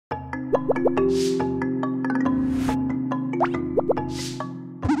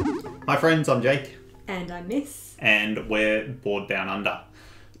Hi friends, I'm Jake. And I'm Miss. And we're Board Down Under.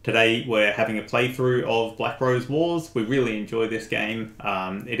 Today we're having a playthrough of Black Rose Wars. We really enjoy this game.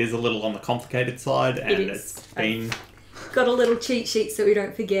 It is a little on the complicated side, and it's been... Got a little cheat sheet so we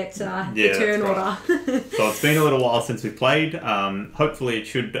don't forget the turn order. So it's been a little while since we played. Hopefully it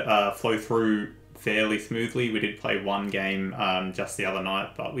should flow through fairly smoothly. We did play one game just the other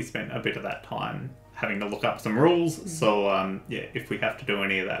night, but we spent a bit of that time having to look up some rules. So yeah, if we have to do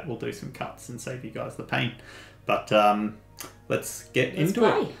any of that, we'll do some cuts and save you guys the pain. But let's get into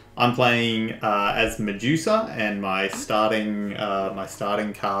it. I'm playing as Medusa, and my starting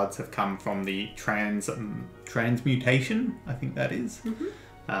cards have come from the transmutation, I think that is.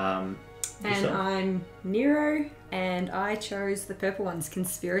 And I'm Nero, and I chose the purple ones,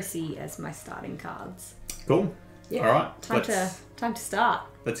 Conspiracy, as my starting cards. Cool. Yeah. All right. Time to start.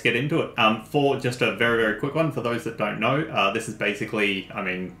 Let's get into it. For just a very, very quick one, for those that don't know, this is basically, I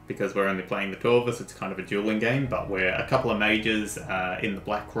mean, because we're only playing the two of us, it's kind of a dueling game, but we're a couple of mages in the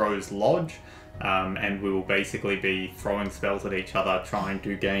Black Rose Lodge, and we will basically be throwing spells at each other, trying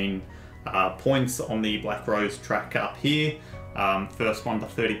to gain points on the Black Rose track up here. First one to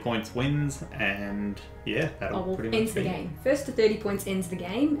 30 points wins, and yeah, that'll pretty much ends the game. First to 30 points ends the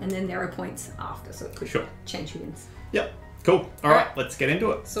game, and then there are points after, so it could change who wins. Yep. Cool. All right, let's get into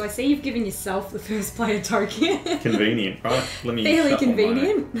it. So I see you've given yourself the first player token. Convenient, right? Let me fairly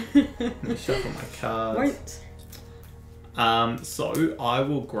convenient. Let me shuffle my cards. So I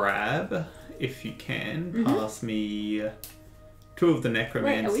will grab, if you can, pass me two of the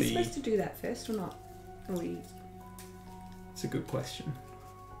necromancy. Wait, are we supposed to do that first or not? It's a good question.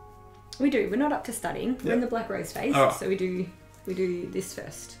 We do. We're not up to studying. We're in the Black Rose phase, so we do this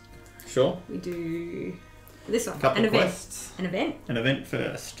first. Sure. We do this one. Couple of quests. An event. An event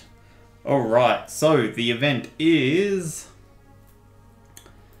first. Alright, so the event is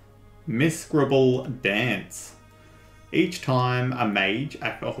Miscribble Dance. Each time a mage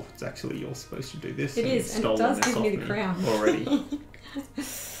oh, it's actually you're supposed to do this. It is, and it does give me the crown. Already.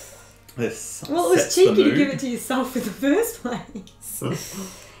 Well, it was cheeky to give it to yourself in the first place.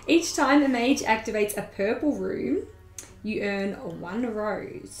 Each time a mage activates a purple room, you earn 1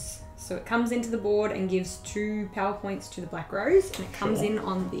 rose. So it comes into the board and gives 2 power points to the Black Rose, and it comes in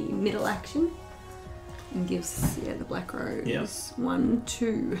on the middle action and gives the Black Rose 1,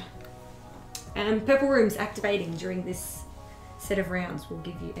 2. And purple rooms activating during this set of rounds will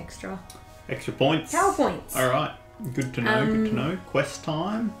give you extra points. Power points. All right, good to know. Good to know. Quest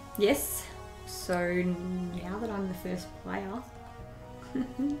time. Yes. So now that I'm the first player,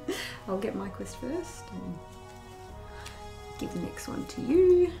 I'll get my quest first and give the next one to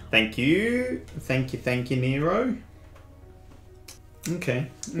you. Thank you. Thank you, Nero. Okay.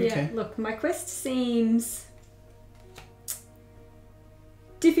 Yeah, look, my quest seems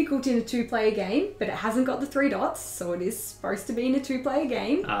difficult in a 2-player game, but it hasn't got the 3 dots, so it is supposed to be in a 2-player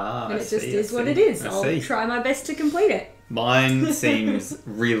game. And it just is what it is. I'll try my best to complete it. Mine seems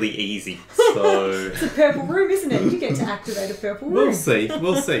really easy. So it's a purple room, isn't it? You get to activate a purple room. We'll see.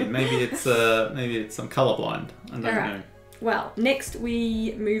 Maybe it's some colorblind. I don't know. Well, next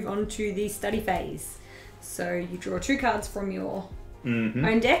we move on to the study phase. So you draw 2 cards from your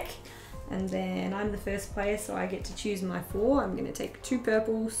own deck, and then I'm the first player, so I get to choose my 4. I'm going to take 2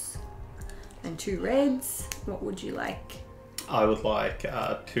 purples and 2 reds. What would you like? I would like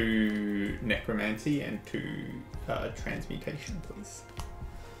 2 necromancy and 2 transmutation, please.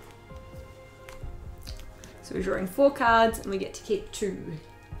 So we're drawing 4 cards, and we get to keep 2.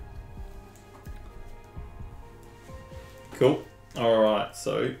 Cool. Alright,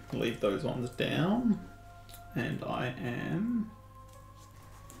 so leave those ones down. And I am...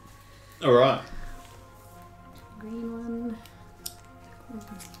 Alright. Green one.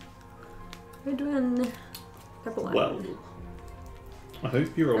 Red one. Purple one. Well, I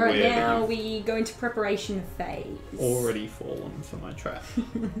hope you're aware that now that we go into preparation phase. Already fallen for my trap.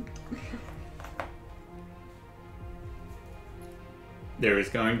 There is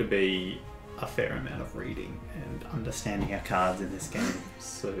going to be a fair amount of reading and understanding our cards in this game.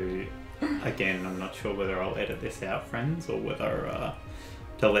 So, again, I'm not sure whether I'll edit this out, friends, or whether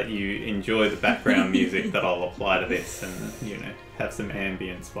to let you enjoy the background music that I'll apply to this and, you know, have some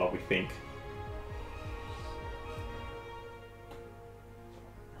ambience while we think.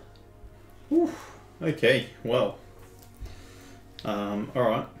 Whew. Okay, well,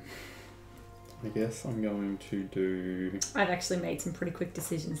 alright. I guess I'm going to do... I've actually made some pretty quick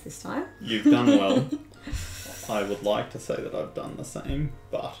decisions this time. You've done well. I would like to say that I've done the same,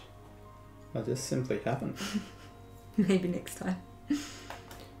 but I just simply haven't. Maybe next time.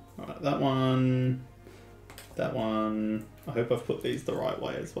 Alright, that one... That one, I hope I've put these the right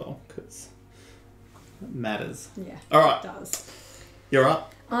way as well, because it matters. Yeah. Alright. It does. You're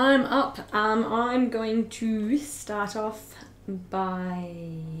up. I'm up. I'm going to start off by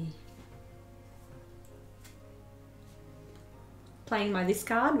playing my this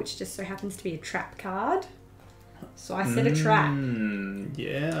card, which just so happens to be a trap card. So I set a trap.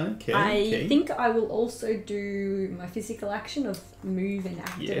 Yeah, okay. I think I will also do my physical action of move and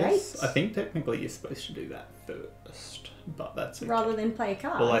activate. Yes, I think technically you're supposed to do that first, but that's okay. Rather than play a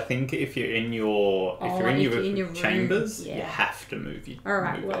card. Well, I think if you're in your room, chambers, yeah. you have to move.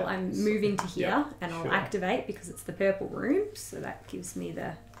 Alright, well, I'm moving to here, yeah, and I'll sure. activate because it's the purple room, so that gives me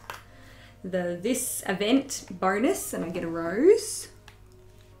the this event bonus, and I get a rose.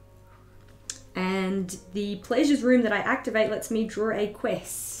 And the pleasures room that I activate lets me draw a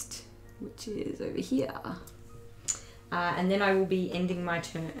quest, which is over here. And then I will be ending my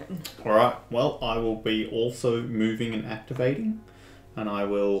turn. Alright, well, I will be also moving and activating, and I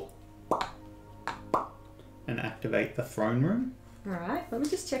will activate the throne room. Alright, let me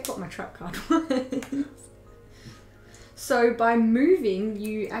just check what my trap card was. So by moving,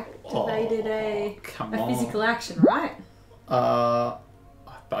 you activated a physical action, right?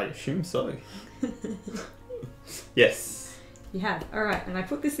 I assume so. Yes. You have. Alright, and I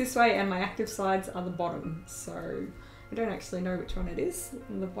put this way, and my active sides are the bottom, so I don't actually know which one it is.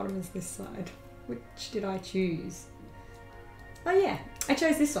 And the bottom is this side. Which did I choose? Oh yeah, I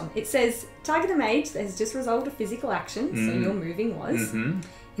chose this one. It says, target a mage that has just resolved a physical action, so your moving was.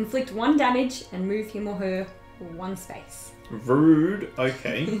 Inflict 1 damage and move him or her 1 space. Rude,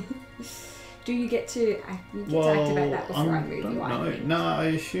 okay. Do you get to activate that before I move you? No, I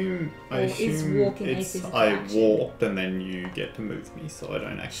assume is walking a it's physical I action? walked and then you get to move me, so I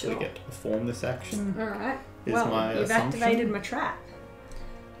don't actually get to perform this action. Alright. Is Well, my you've assumption. activated my trap.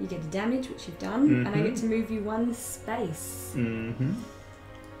 You get a damage, which you've done, and I get to move you 1 space.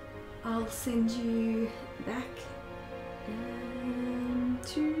 I'll send you back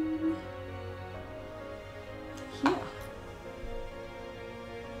to here.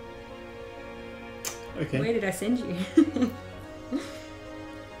 Okay. Where did I send you?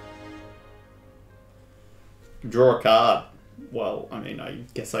 Draw a card. Well, I mean, I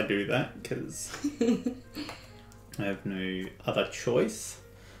guess I do that because I have no other choice.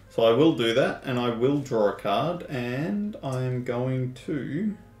 So I will do that, and I will draw a card, and I'm going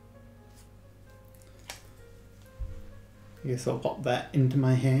to... I guess I'll pop that into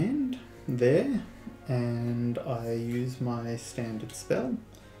my hand there, and I use my standard spell.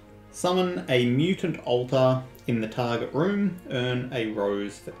 Summon a mutant altar in the target room. Earn a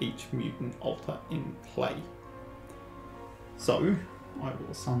rose for each mutant altar in play. So, I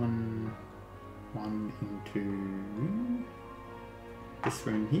will summon one into this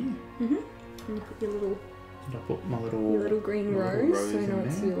room here. And you put your little, And I put my little green rose, so I know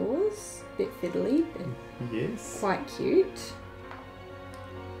it's there. yours. Bit fiddly, but Yes. quite cute.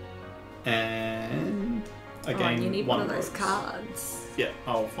 And again, you need one of those rose. cards. Yeah,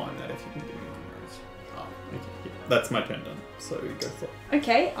 I'll find that if you can give me one rose. Oh, okay. Yeah. That's my turn done. So go for it.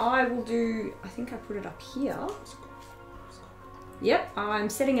 Okay, I will do. I think I put it up here. Yep, I'm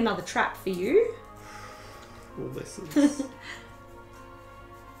setting another trap for you. Well, this is...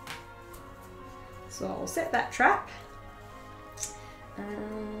 So I'll set that trap.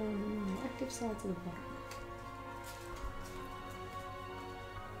 Active sides at the bottom.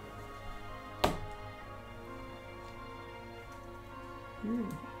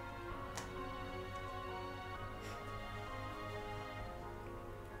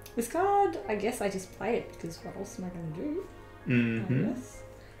 This card, I guess I just play it because what else am I going to do? I guess.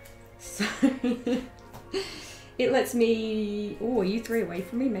 So it lets me. Oh, are you 3 away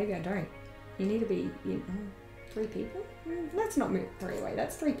from me? Maybe I don't. You need to be 3 people. That's not 3 away.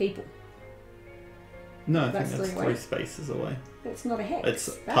 That's 3 people. No, I That's think that's 3 3 away. spaces away. That's not a hex. It's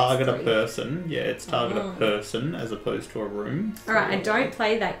That's target 3. a person. Yeah, it's target a person as opposed to a room. All right, and don't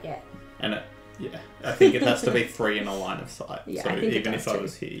play that yet. And I think it has to be 3 in a line of sight. Yeah, so I think it even does if I too.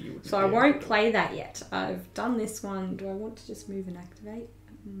 was here, you wouldn't. So be I able won't to. play that yet. I've done this one. Do I want to just move and activate?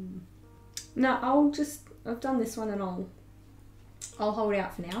 No, I've done this one and I'll hold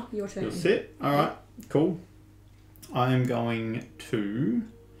out for now. Your turn. You'll sit. All right, cool. I am going to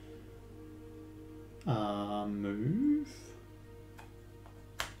move.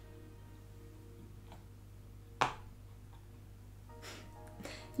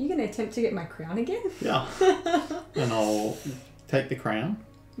 You going to attempt to get my crown again? Yeah. And I'll take the crown.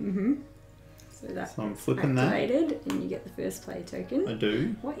 So that's So I'm flipping that. activated, and you get the first play token. I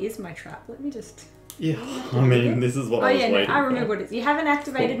do. What is my trap? Let me just. Yeah, I mean, this is what I was waiting I remember for. what it is. You haven't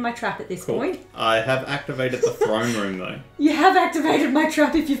activated my trap at this point. I have activated the throne room, though. You have activated my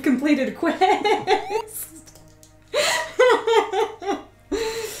trap if you've completed a quest.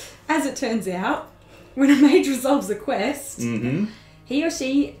 As it turns out, when a mage resolves a quest, he or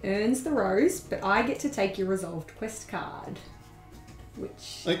she earns the rose, but I get to take your resolved quest card,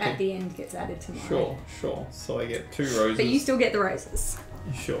 which at the end gets added to mine. Sure. So I get 2 roses. But you still get the roses.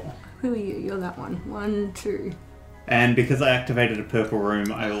 Sure. Who are you? You're that one. 1, 2. And because I activated a purple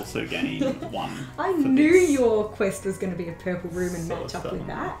room, I also gain 1. I knew your quest was going to be a purple room and match up with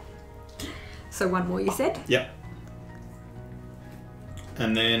that. So 1 more, you said? Yep.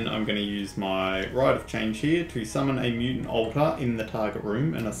 And then I'm going to use my Rite of Change here to summon a mutant altar in the target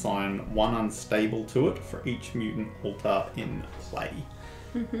room and assign 1 unstable to it for each mutant altar in play.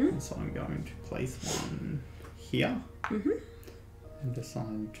 So I'm going to place 1 here. And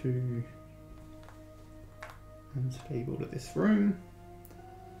assign 2 unstable to this room.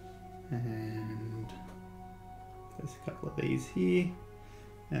 And place a couple of these here.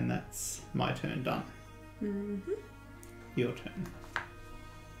 And that's my turn done. Your turn.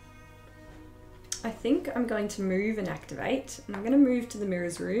 I think I'm going to move and activate. And I'm going to move to the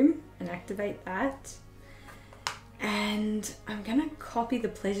mirrors room and activate that. And I'm going to copy the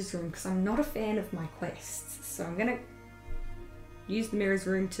pleasures room because I'm not a fan of my quests. So I'm going to use the mirrors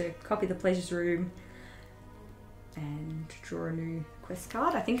room to copy the pleasures room and draw a new quest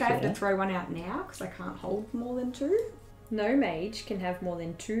card. I think I have to throw 1 out now because I can't hold more than 2. No mage can have more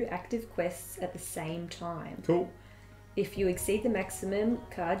than 2 active quests at the same time. Cool. If you exceed the maximum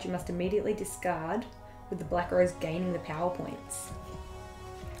card, you must immediately discard, with the black rose gaining the power points.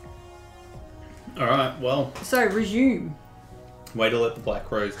 Alright, well. So, resume. Way to let the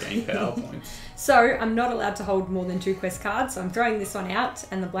black rose gain power points. So, I'm not allowed to hold more than 2 quest cards, so I'm throwing this one out,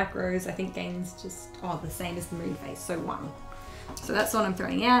 and the black rose, I think, gains just, the same as the moon phase, so 1. So that's what I'm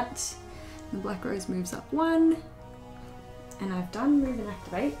throwing out. The black rose moves up 1, and I've done move and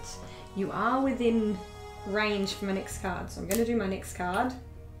activate. You are within range for my next card, so I'm going to do my next card.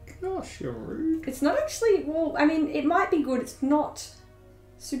 Gosh, you're rude. It's not actually, well, I mean, it might be good, it's not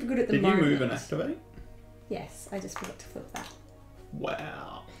super good at the moment. Did you move and activate? Yes, I just forgot to flip that.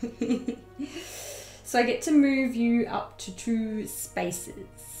 Wow. So I get to move you up to 2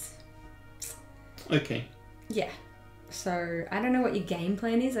 spaces. Okay. Yeah. So I don't know what your game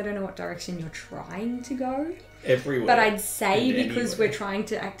plan is. I don't know what direction you're trying to go. Everywhere. But I'd say because anywhere. we're trying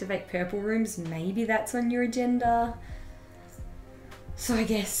to activate purple rooms, maybe that's on your agenda. So I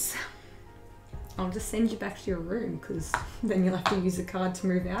guess I'll just send you back to your room because then you'll have to use a card to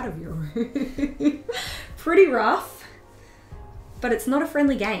move out of your room. Pretty rough, but it's not a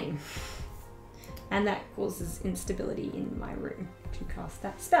friendly game. And that causes instability in my room to cast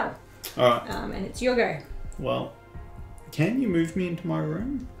that spell. Alright. And it's your go. Well, can you move me into my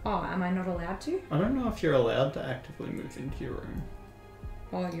room? Oh, am I not allowed to? I don't know if you're allowed to actively move into your room.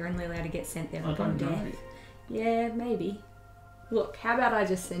 Oh, you're only allowed to get sent there I upon don't know. death. Yeah, maybe. Look, how about I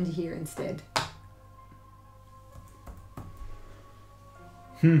just send you here instead?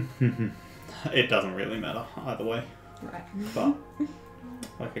 It doesn't really matter either way. Right. But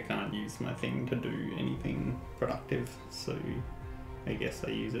like I can't use my thing to do anything productive, so I guess I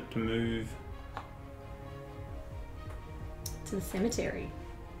use it to move. To the cemetery.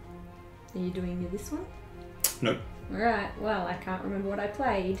 Are you doing this one? Nope. Alright, well, I can't remember what I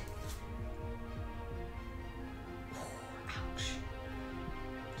played. Ouch.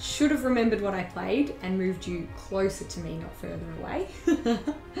 Should have remembered what I played and moved you closer to me, not further away.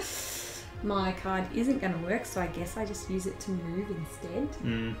 My card isn't going to work, so I guess I just use it to move instead.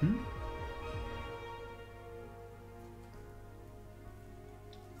 Mm-hmm.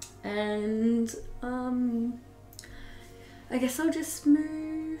 And, I guess I'll just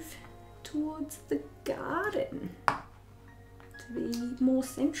move towards the garden to be more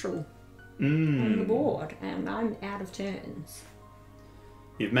central on the board, and I'm out of turns.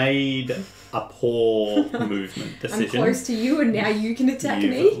 You've made a poor movement decision. I'm close to you, and now you can attack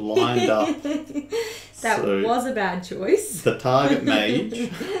me. You've lined up. That So was a bad choice. the target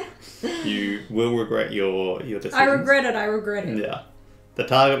mage, you will regret your decision. I regret it. Yeah. The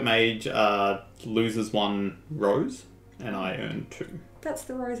target mage loses 1 rose, and I earn 2. That's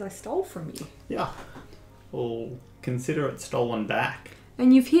the rose I stole from you. Yeah. Well, consider it stolen back.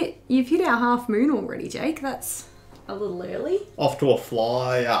 And you've hit our half moon already, Jake. That's a little early. Off to a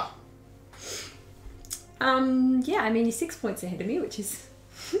flyer. Yeah, I mean, you're 6 points ahead of me, which is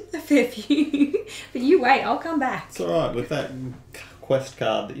a fair few. But you wait, I'll come back. It's alright with that quest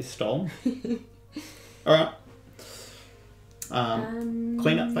card that you stole. Alright.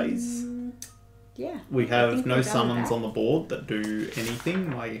 Cleanup phase. yeah. We I have think no we're done with summons that. on the board that do anything.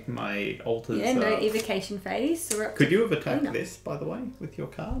 My altars. Yeah, no evocation phase. So we're up Could to you have attacked cleanup. this, by the way, with your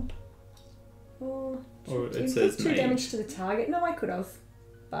card? Or Or it it says does 2 mage. damage to the target. No, I could have,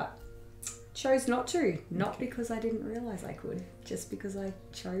 but chose not to. Not because I didn't realise I could, just because I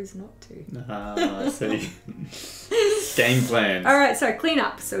chose not to. Ah, I see. Game plans. Alright, so clean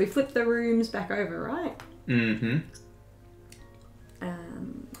up. So we flip the rooms back over, right? Mm-hmm.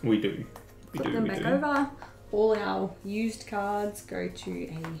 We do. Flip them back over. All our used cards go to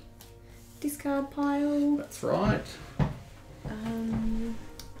a discard pile. That's right. Um,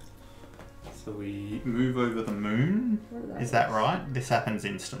 So we move over the moon. what are Is that right? This happens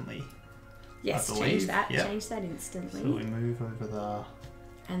instantly. Yes, I change believe. that. Yep. Change that instantly. So we move over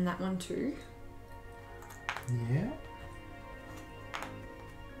the... And that one too. Yeah.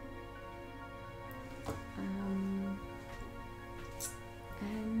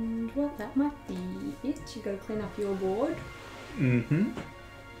 And well, that might be it. You got to clean up your board, Mm-hmm.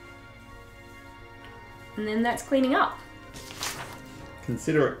 and then that's cleaning up.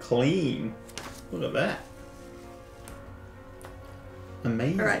 Consider it clean. Look at that.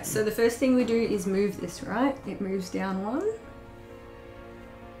 Amazing. All right. So the first thing we do is move this. Right? It moves down one.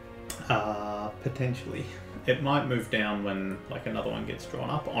 Potentially. It might move down when like another one gets drawn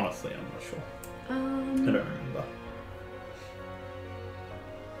up. Honestly, I'm not sure. I don't remember.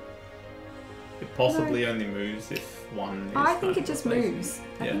 It possibly only moves if one is I kind think of it just replacing. moves.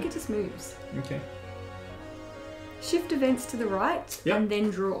 I Yeah. think it just moves. Okay. Shift events to the right, Yep. and then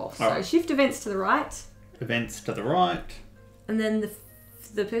draw. So Alright. shift events to the right, Events to the right. and then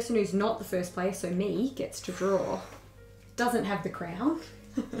the person who's not the first player, so me, gets to draw. Doesn't have the crown.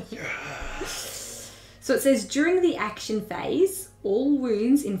 So it says during the action phase, all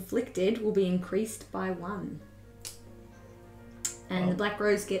wounds inflicted will be increased by 1. And the black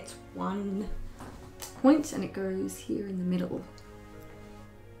rose gets 1 point, and it goes here in the middle.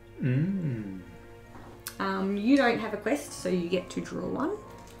 You don't have a quest, so you get to draw 1.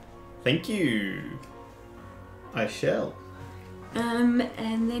 Thank you. I shall. And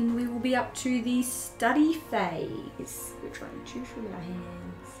then we will be up to the study phase. We're trying to choose from our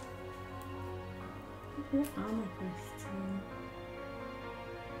hands. What are my quests?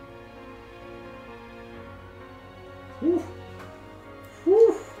 Woo.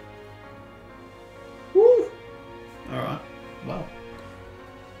 Woo. Woo. Alright. Well.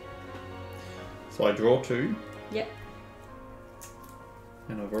 So I draw 2. Yep.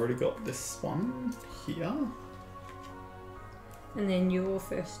 And I've already got this one here. And then you're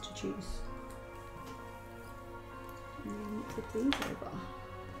first to choose. And then flip these over.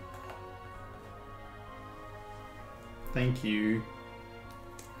 Thank you.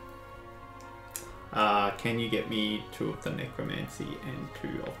 Can you get me 2 of the necromancy and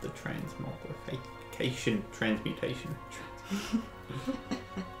 2 of the transmutation?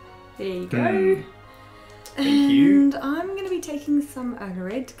 There you go. Thank you. And I'm going to be taking some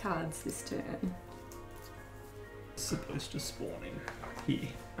red cards this turn. Supposed to spawn in here.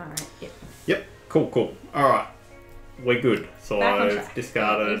 Alright, yep. Yep. Cool. Alright. We're good. So Back on I've track.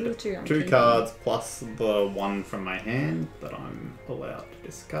 discarded These are the 2 I'm 2 keeping. cards plus the 1 from my hand that I'm allowed to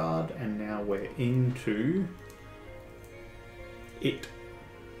discard, and now we're into it.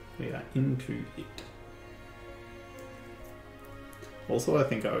 We are into it. Also, I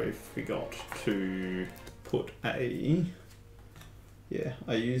think I forgot to put a... Yeah,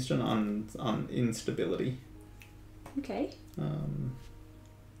 I used an instability. Okay.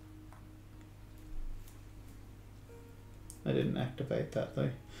 I didn't activate that though.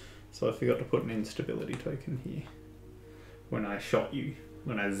 So I forgot to put an instability token here. When I shot you.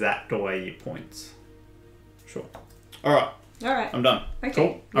 When I zapped away your points. Sure. Alright, Alright. I'm done. Okay.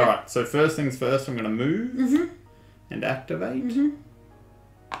 Cool. Yep. Alright, so first things first, I'm going to move and activate.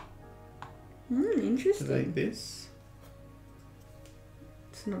 Interesting. Activate this.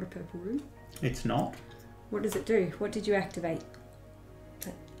 It's not a purple room. It's not. What does it do? What did you activate?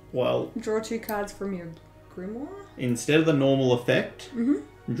 Well, Draw 2 cards from your grimoire? instead of the normal effect,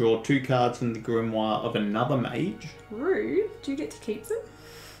 draw 2 cards from the grimoire of another mage. Rude. Do you get to keep them?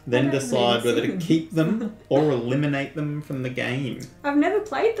 Then I don't decide really whether see to them. keep them or eliminate them from the game. I've never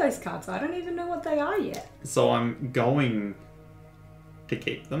played those cards. I don't even know what they are yet. So I'm going to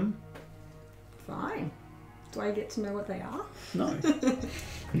keep them. Fine. Do I get to know what they are? No.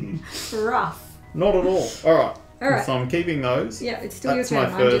 Rough. Not at all. Alright. Alright. So I'm keeping those. Yeah, it's still That's your my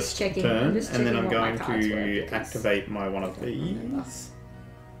turn. I'm just first checking. turn. I'm just And then checking I'm what my going cards were, to because activate my one I of don't remember. these.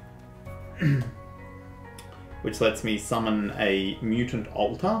 Which lets me summon a mutant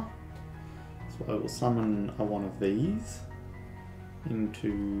altar. So I will summon one of these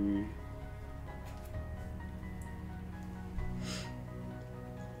into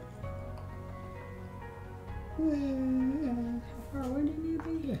How far away do you need to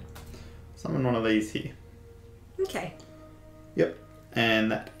be? Yeah. Summon one of these here. Okay. Yep.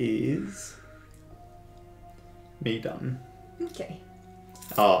 And that is me done. Okay.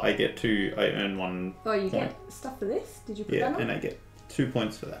 Oh, I earn 1 Oh, you point. get stuff for this? Did you put that on? And I get 2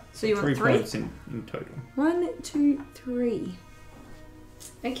 points for that. So you want 3 points in total. 1, 2, 3.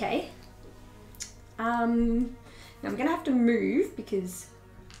 Okay. Now I'm going to have to move because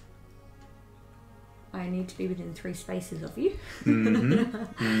I need to be within 3 spaces of you.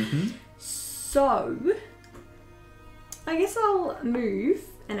 So, I guess I'll move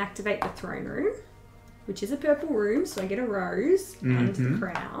and activate the throne room, which is a purple room, so I get a rose and the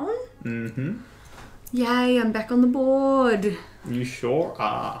crown. Yay, I'm back on the board. You sure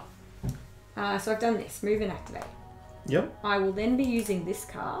are. So I've done this, move and activate. Yep. I will then be using this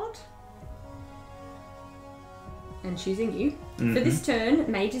card and choosing you. For this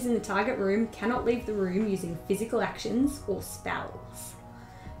turn, mages in the target room cannot leave the room using physical actions or spells.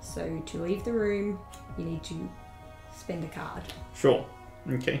 So to leave the room, you need to spend a card. Sure.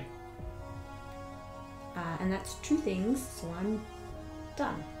 Okay. And that's 2 things, so I'm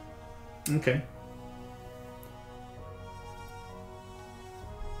done. Okay.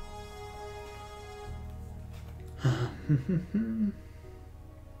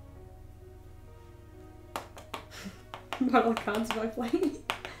 What other cards have I played?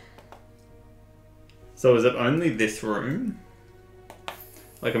 So is it only this room?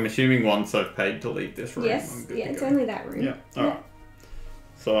 Like, I'm assuming once I've paid to leave this room, Yes, I'm good yeah, to it's go. only that room. Yeah, alright.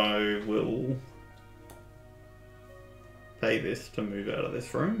 So I will pay this to move out of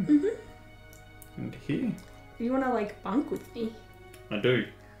this room. Into here. You want to, like, bunk with me? I do.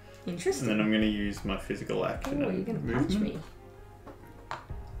 Interesting. And then I'm going to use my physical action Oh, and you're going to movement. punch me.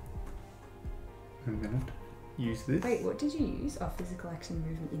 I'm going to use this. Wait, what did you use? Oh, physical action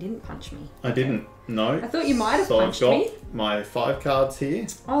movement. You didn't punch me. I didn't. No. I thought you might have so punched I've got me. my 5 cards here.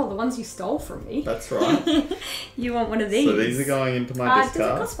 Oh, the ones you stole from me. That's right. You want one of these? So these are going into my discard.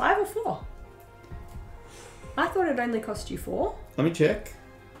 Does it cost 5 or 4? I thought it only cost you 4. Let me check.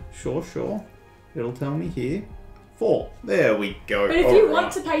 Sure. It'll tell me here. 4. There we go. But if you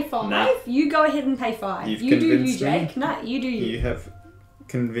want to pay 5, Nah. you go ahead and pay 5. You've you do you, convinced me. Jake. Nah, you do you. You have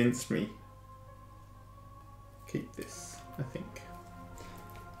convinced me. Keep this, I think.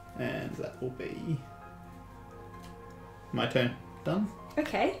 And that will be my turn. Done.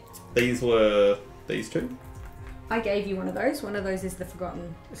 Okay. These were these 2. I gave you one of those. One of those is the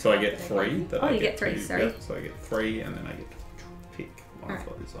forgotten. So I card get that 3. gave you. That Oh, I you get get 3, to- sorry. Yep, so I get 3 and then I get to pick one Alright.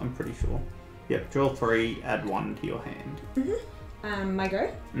 of those. I'm pretty sure. Yep, draw 3, add 1 to your hand. My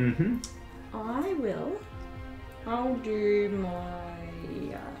go. I'll do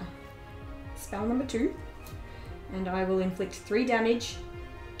my spell number 2. And I will inflict 3 damage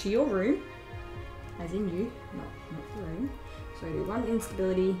to your room. As in you, not the room. So I do 1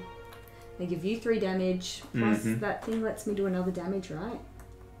 instability. I give you 3 damage. Plus that thing lets me do another damage, right?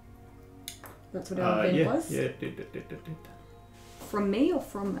 That's what our event was? Yeah, it did. From me or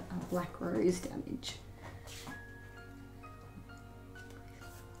from a Black Rose damage?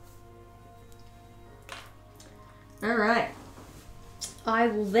 Alright. I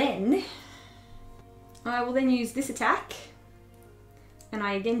will then use this attack. And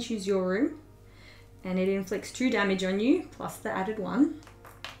I again choose your room. And it inflicts 2 damage on you, plus the added 1.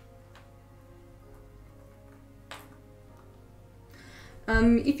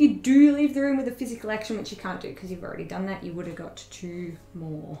 If you do leave the room with a physical action, which you can't do because you've already done that, you would have got 2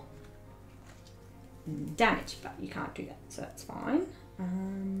 more damage, but you can't do that, so that's fine.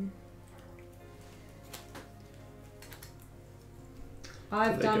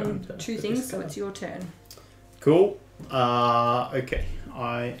 I've They go done into 2 the things, so discard. it's your turn. Cool. Okay.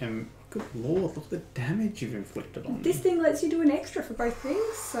 I am... Good lord, look at the damage you've inflicted on This me. thing lets you do an extra for both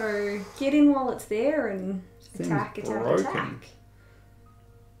things, so get in while it's there and Thing's attack. broken.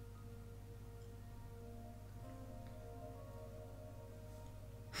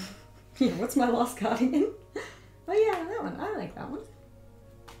 Yeah, what's my last card again? Oh yeah, that one. I like that one.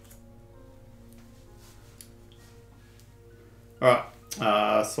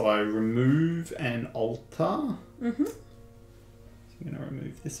 Alright. So I remove an altar. Mm-hmm. So I'm going to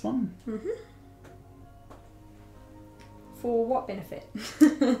remove this one. Mm-hmm. For what benefit?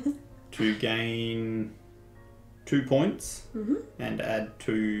 To gain 2 points Mm-hmm. and add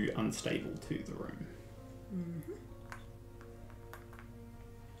 2 unstable to the room. Mm-hmm.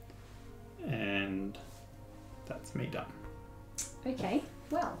 And that's me done. Okay,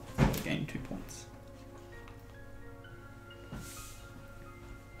 well. I gain 2 points.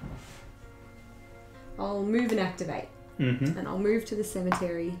 I'll move and activate. Mm-hmm. And I'll move to the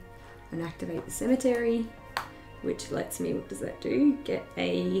cemetery and activate the cemetery. which lets me, what does that do? Get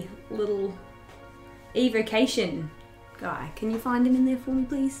a little evocation guy. Can you find him in there for me,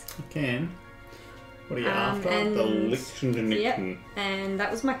 please? I can. What are you after? And, The Lichten. yep, and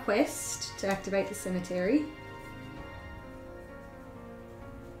that was my quest to activate the cemetery.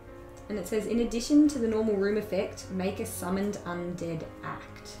 And it says, in addition to the normal room effect, make a summoned undead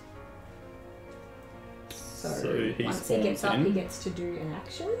act. So he once he gets up, in. he gets to do an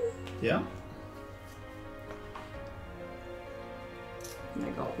action. Yeah. And I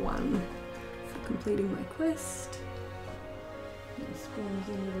got one for completing my quest. And he spawns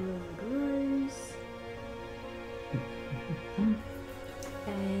in a little rose.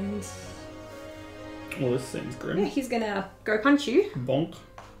 And Well, this seems grim. yeah, he's gonna go punch you. Bonk.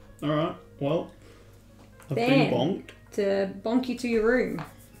 Alright, well, I've Bam. been bonked. To bonk you to your room.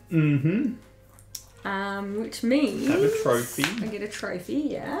 Mm-hmm. Which means Have a trophy. I get a trophy,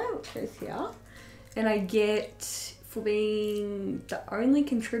 yeah, which goes here. And I get, for being the only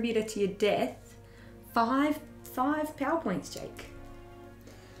contributor to your death, five power points, Jake.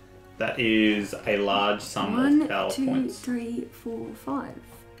 That is a large sum One, of power 2, points. 3, 4, 5.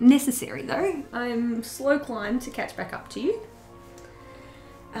 Necessary though. I'm slow climb to catch back up to you.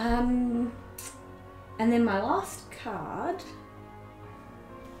 And then my last card.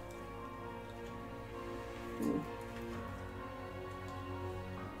 Ooh.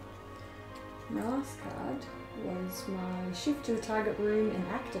 My last card was my shift to the target room and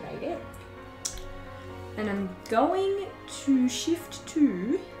activate it. And I'm going to shift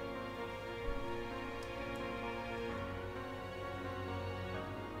to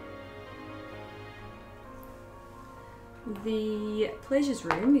the pleasures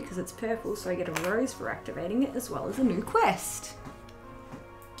room because it's purple, so I get a rose for activating it as well as a new quest.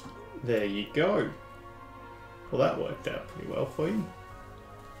 There you go. Well, that worked out pretty well for you.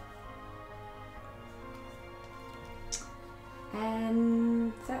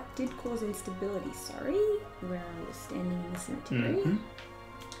 And that did cause instability, sorry, where I was standing in the cemetery. Mm-hmm.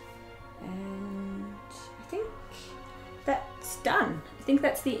 And I think that's done. I think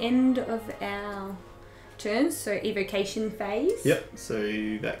that's the end of our turns, so evocation phase. Yep, so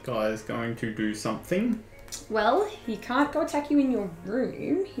that guy is going to do something. Well, he can't go attack you in your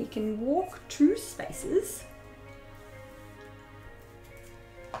room. He can walk 2 spaces.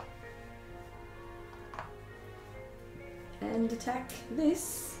 And attack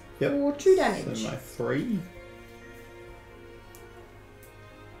this for 2 damage. So my 3.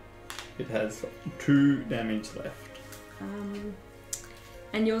 It has 2 damage left.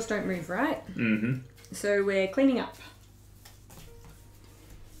 And yours don't move, right? Mm-hmm. So we're cleaning up.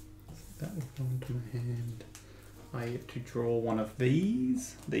 That will go into my hand. I get to draw one of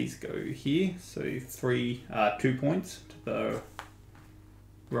these. These go here. So 2 points to the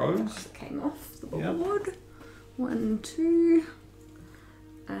rose. Came off the Yep. board. 1, 2.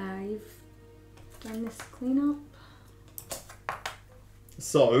 I've done this cleanup.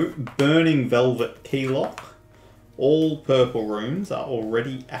 So, Burning Velvet Keylock. All purple rooms are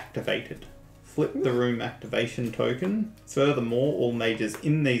already activated. Flip the room activation token. Furthermore, all mages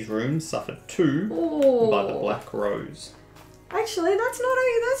in these rooms suffer 2 by the black rose. Actually, that's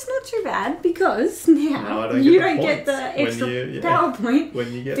not too bad because now No, I don't you get the don't get points the when extra you- power point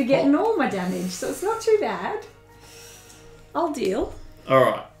When you get for getting popped. all my damage, so it's not too bad. I'll deal.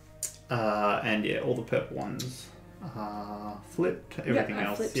 Alright. And yeah, all the purple ones are flipped. Everything I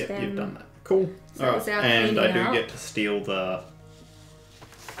else, flipped yep, them. you've done that. Cool. So that was our And I cleaning do up. get to steal the...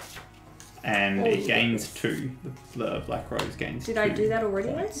 And Oh, it you gains get 2. The black rose gains 2 Did I do that already?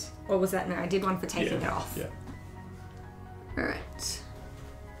 points. Or was that no? I did one for taking Yeah, it off. Yeah. All right.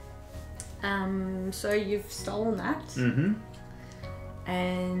 So you've stolen that, Mm-hmm.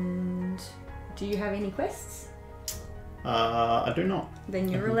 and do you have any quests? I do not. Then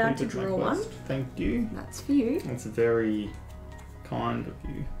you're I allowed to completed my draw one. quest. Thank you. That's for you. That's very kind of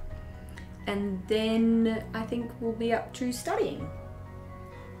you. And then I think we'll be up to studying.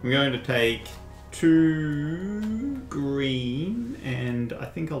 I'm going to take 2 green, and I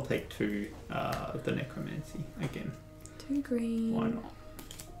think I'll take 2 of the necromancy again. 2 green. Why not?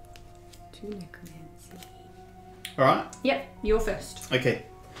 2 necromancy. All right. Yep, you're first. Okay.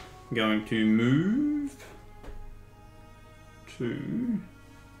 I'm going to move to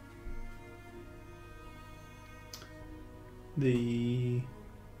the...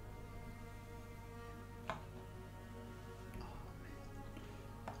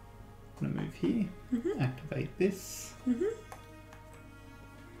 I'm going to move here, activate this.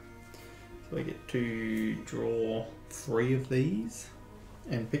 So I get to draw 3 of these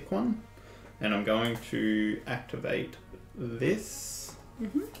and pick one. And I'm going to activate this,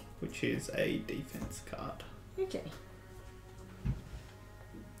 which is a defense card. Okay.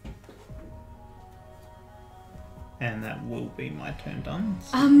 And that will be my turn done.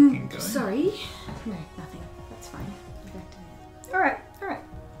 So you can go. Sorry. No, nothing. That's fine. Alright, alright.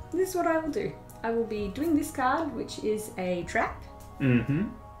 This is what I will do. I will be doing this card, which is a trap. Mm-hmm.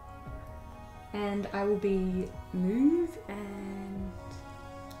 And I will be move and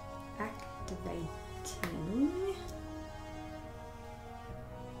activating.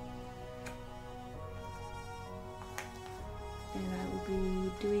 And I will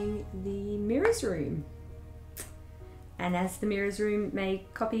be doing the mirrors room. And as the mirrors room may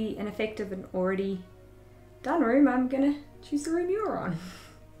copy an effect of an already done room, I'm gonna choose the room you're on.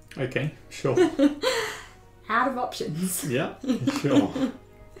 Okay, sure. Out of options. Yeah, sure.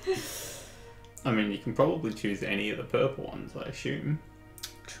 I mean, you can probably choose any of the purple ones, I assume.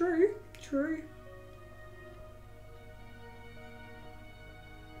 True, true.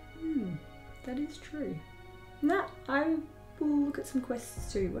 That is true. Nah, I will look at some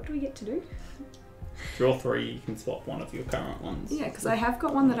quests too. What do we get to do? Draw 3, you can swap one of your current ones. Yeah, because I have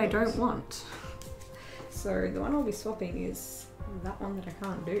got one that I don't want. So the one I'll be swapping is that one that I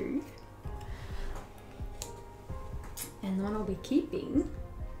can't do. And the one I'll be keeping,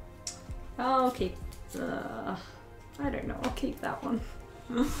 I'll keep, I don't know, I'll keep that one.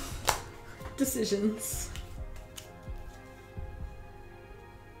 Decisions.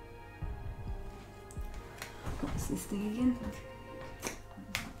 What's this thing again?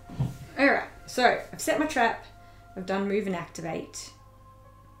 Alright, so I've set my trap, I've done move and activate.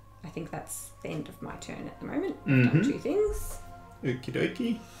 I think that's the end of my turn at the moment. I've done 2 things. Okie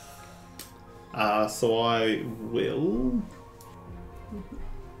dokie. So I will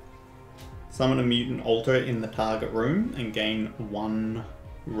summon a mutant altar in the target room and gain 1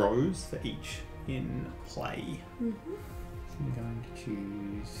 rose for each in play. So I'm going to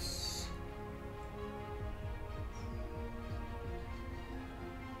choose...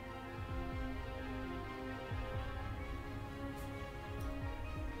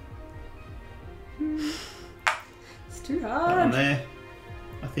 It's too That hard. one there,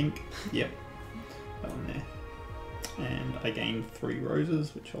 I think. Yep, that one there. And I gain 3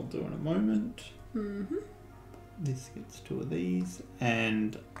 roses, which I'll do in a moment. This gets 2 of these,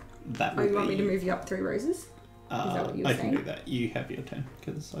 and that will you want me to move you up 3 roses? Is that what you were I saying? can do that. You have your turn,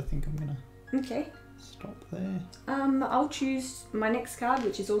 because I think I'm going to Okay. stop there. I'll choose my next card,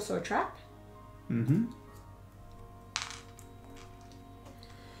 which is also a trap.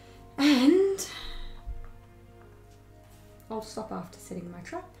 And I'll stop after setting my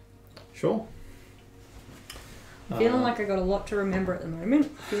trap. Sure. Feeling like I got a lot to remember at the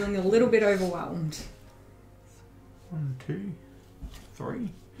moment. Feeling a little bit overwhelmed. 1, 2, 3.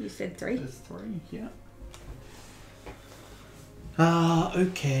 You said 3. There's 3, yeah.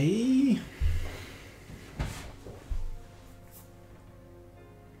 Okay.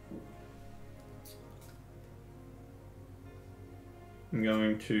 I'm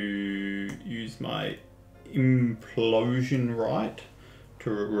going to use my implosion right to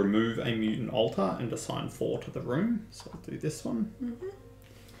remove a mutant altar and assign 4 to the room. So I'll do this one.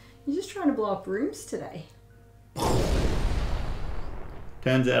 You're just trying to blow up rooms today.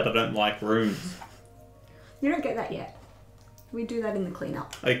 Turns out I don't like rooms. You don't get that yet. We do that in the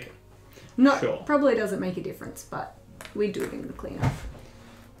cleanup. Okay. No, Sure. probably doesn't make a difference, but we do it in the cleanup.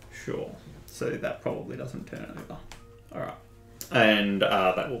 Sure. So that probably doesn't turn over. Alright. And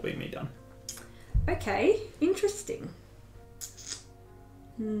that will be me done. Okay, interesting.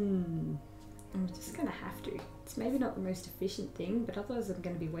 I'm just gonna have to. It's maybe not the most efficient thing, but otherwise I'm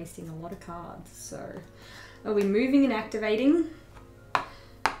gonna be wasting a lot of cards. So I'll be moving and activating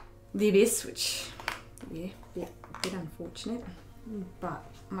the Abyss, which, yeah, a bit unfortunate. But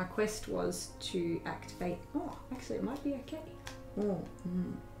my quest was to activate. Oh, actually, it might be okay. Oh,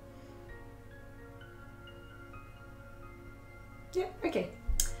 Yeah, okay.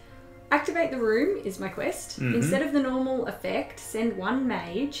 Activate the room is my quest. Instead of the normal effect, send 1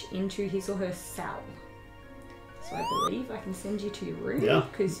 mage into his or her cell. So I believe I can send you to your room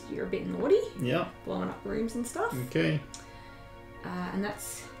because you're a bit naughty. Yeah. Blowing up rooms and stuff. Okay. And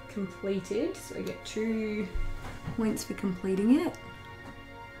that's completed. So I get 2 points for completing it.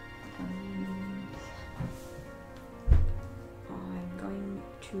 And I'm going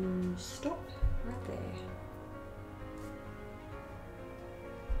to stop right there.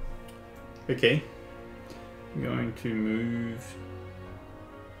 Okay. I'm going to move.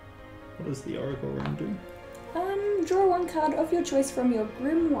 What does the Oracle room do? Draw 1 card of your choice from your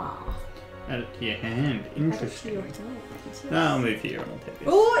grimoire. Add it to your hand. Add it to Interesting. your hand. Yes. No, I'll move here and I'll take this.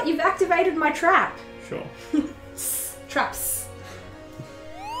 Oh, you've activated my trap. Sure. Traps.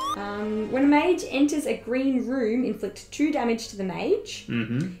 When a mage enters a green room, inflict 2 damage to the mage.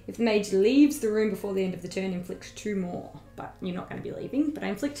 Mm-hmm. If the mage leaves the room before the end of the turn, inflict 2 more. But you're not going to be leaving. But I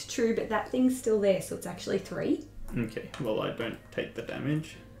inflict 2, but that thing's still there, so it's actually 3. Okay, well I don't take the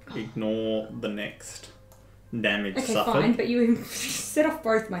damage. Ignore the next damage Okay, suffered. fine, but you set off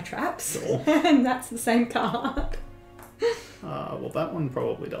both my traps. Sure. And that's the same card. Well that one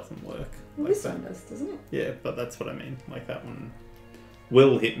probably doesn't work. Well, like this that. one does, doesn't it? Yeah, but that's what I mean. Like that one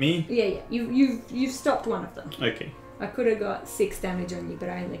will hit me. Yeah. You've stopped one of them. Okay. I could have got 6 damage on you, but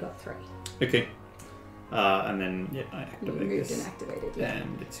I only got 3. Okay. And then yeah, I You activate moved this. and activated, yeah.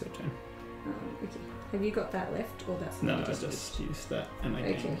 And it's your turn. Okay. Have you got that left, or that's No, what I you just used that, and I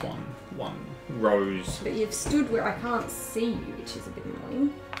Okay. gained one rose. But you've stood where I can't see you, which is a bit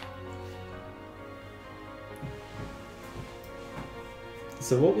annoying.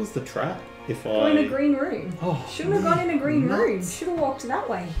 So what was the trap? If Go in a green room. Oh, Shouldn't have gone in a green room. nuts. Should have walked that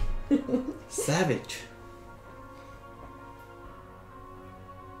way. Savage.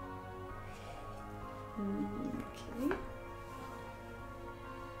 Okay.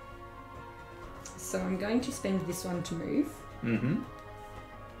 So I'm going to spend this one to move. Mm-hmm.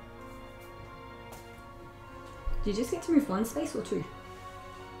 Do you just get to move 1 space or 2?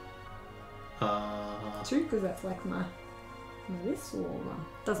 2. 2, because that's like my this or 1.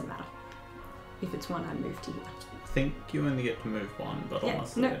 Doesn't matter. If it's 1, I move to here. I think you only get to move 1, but Yeah,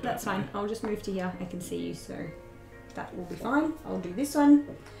 honestly, I no, don't that's know. fine. I'll just move to here. I can see you, so that will be fine. I'll do this one,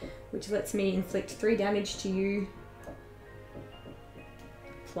 which lets me inflict 3 damage to you,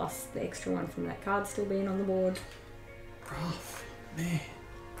 plus the extra one from that card still being on the board. Rough, man.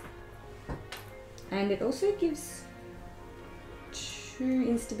 And it also gives 2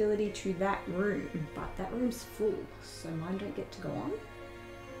 instability to that room, but that room's full, so mine don't get to go on.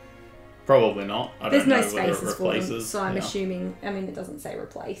 Probably not. I There's don't no know whether it spaces for them, replaces. so I'm yeah. assuming, I mean, it doesn't say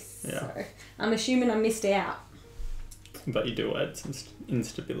replace, Yeah. so I'm assuming I missed out. But you do add some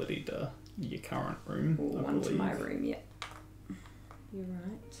instability to your current room. Or I one to believe. my room, yeah. You're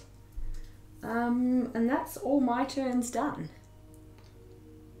right. And that's all my turns done.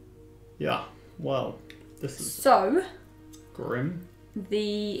 Yeah. Well, this is So, grim.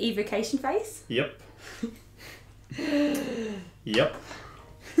 the evocation phase. Yep. Yep.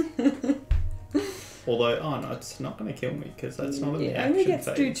 Although, oh no, it's not going to kill me because that's not in the It action only gets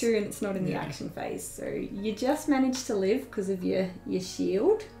phase. to 2 and it's not in the Yeah. action phase. So you just managed to live because of your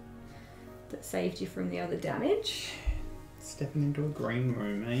shield that saved you from the other damage. Stepping into a green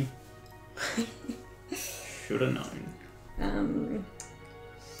room, eh? Should have known.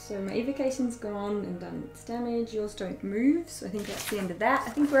 So my evocation's gone and done its damage. Yours don't move, so I think that's the end of that.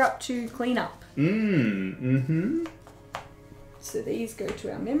 I think we're up to clean up. Mm-hmm. So these go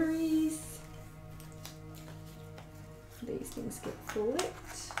to our memories. These things get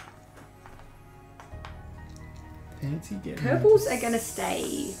flipped. Fancy getting Purples are going to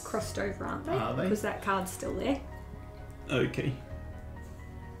stay crossed over, aren't they? Are they? Because that card's still there. Okay.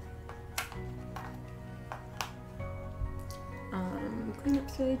 Clean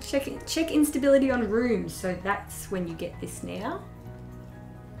up, so check instability on rooms. So that's when you get this now.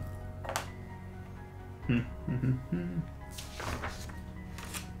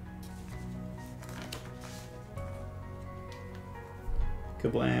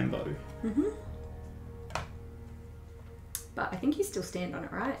 Kablambo. But I think you still stand on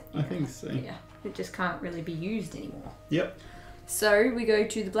it, right? I think so. Yeah. It just can't really be used anymore. Yep. So we go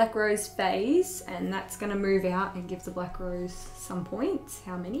to the Black Rose phase, and that's going to move out and give the Black Rose some points.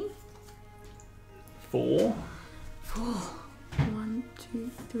 How many? 4. 4. 1,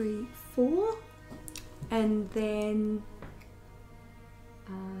 2, 3, 4. And then...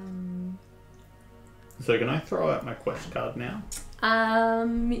 So can I throw out my quest card now?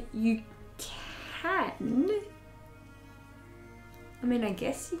 you can... I mean, I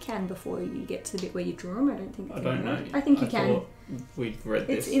guess you can before you get to the bit where you draw them. I don't think. I don't know. I think you can. thought we'd read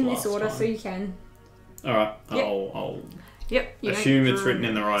this. It's in this last order, time. so you can. All right. Yep. I'll Yep. You assume don't it's draw written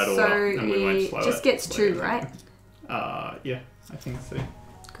in the right them. order, and we won't So slow it just it gets 2, later. right? Yeah, I think so.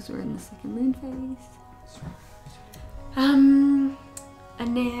 Because we're in the second moon phase. And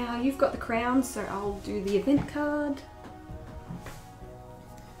now you've got the crown, so I'll do the event card.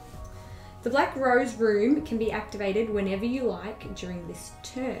 The Black Rose room can be activated whenever you like during this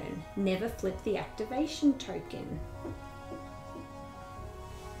turn. Never flip the activation token.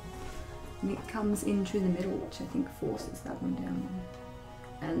 And it comes into the middle, which I think forces that one down.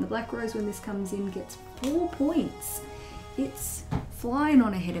 And the Black Rose, when this comes in, gets 4 points. It's flying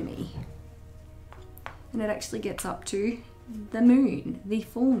on ahead of me. And it actually gets up to the moon, the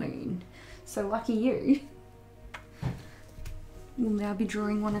full moon. So lucky you. will now be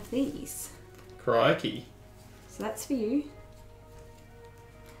drawing one of these. Crikey. So that's for you.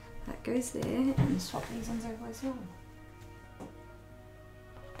 That goes there, and swap these ones over as well.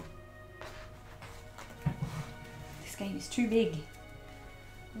 This game is too big.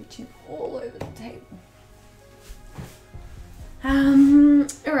 Reaching all over the table.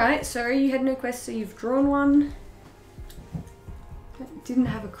 Alright, so you had no quest, so you've drawn one. That didn't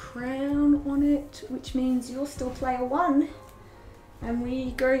have a crown on it, which means you're still player 1. And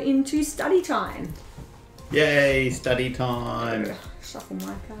we go into study time. Yay, study time. Shuffle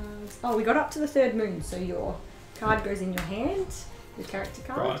my cards. Oh, we got up to the 3rd moon, so your card goes in your hand, your character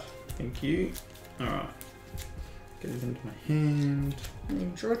card. Right, thank you. Alright. Goes into my hand. And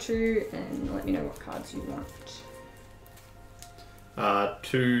then draw 2 and let me know what cards you want.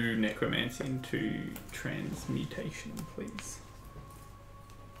 2 necromancy and 2 transmutation, please.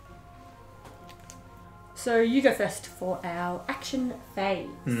 So you go first for our action phase.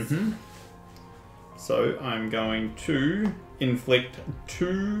 So I'm going to inflict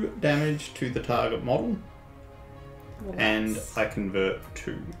 2 damage to the target model. Well, and I convert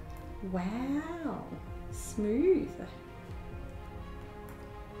 2. Wow. Smooth.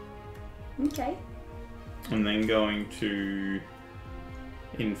 Okay. I'm then going to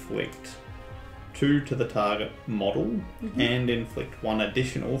inflict 2 to the target model and inflict 1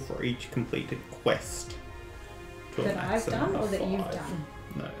 additional for each completed quest. That I've done or that you've done?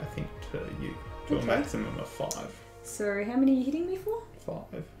 No, I think to you. To a maximum of 5. So how many are you hitting me for?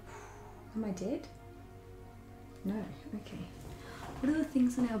 5. Am I dead? No. Okay. What are the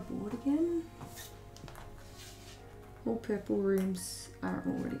things on our board again? All purple rooms are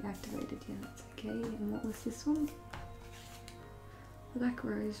already activated. Yeah, that's okay. And what was this one? The Black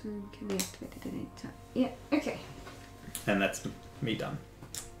Rose room can be activated at any time. Yeah, okay. And that's me done.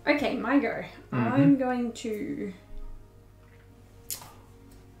 Okay, my go. I'm going to...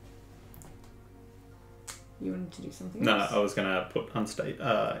 You wanted to do something else? No, I was going to put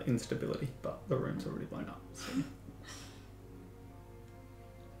instability, but the room's already blown up. So.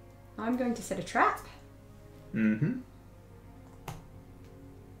 I'm going to set a trap. And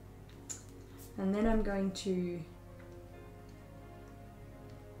then I'm going to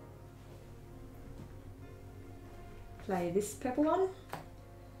play this purple one.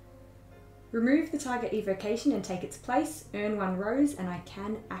 Remove the target evocation and take its place. Earn 1 rose and I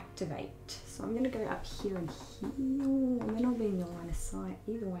can activate. So I'm going to go up here and heal. And then I'll be in your line of sight.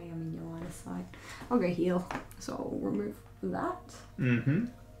 Either way, I'm in your line of sight. I'll go heal. So I'll remove that. And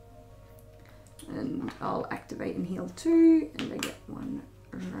I'll activate and heal 2. And I get 1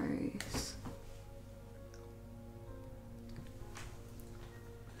 rose.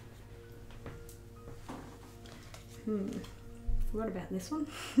 Forgot about this one.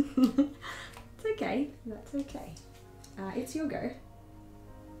 It's okay. That's okay. It's your go.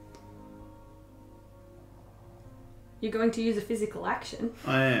 You're going to use a physical action.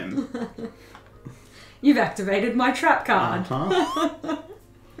 I am. You've activated my trap card.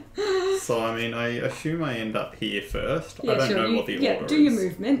 So, I mean, I assume I end up here first. Yeah, I don't sure. know what the order is. Do your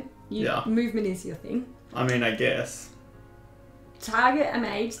movement. Movement is your thing. I mean, I guess. Target a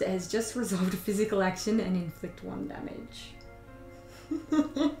mage that has just resolved a physical action and inflict 1 damage.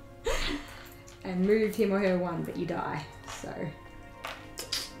 And move him or her 1, but you die. So.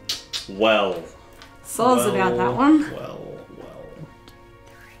 Well. Soz about that one. Well.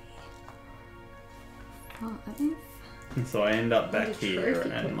 5. And so I end up back here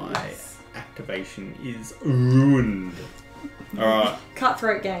and my activation is ruined. Alright.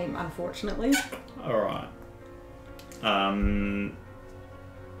 Cutthroat game, unfortunately. Alright. I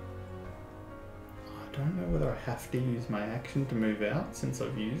don't know whether I have to use my action to move out since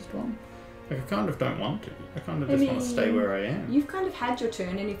I've used one. Like, I kind of don't want to. I kind of just want to stay where I am. You've kind of had your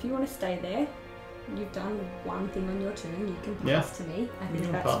turn, and if you want to stay there, you've done 1 thing on your turn, you can pass to me. I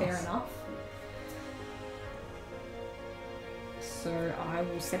think that's fair enough. So I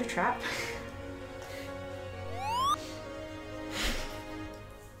will set a trap.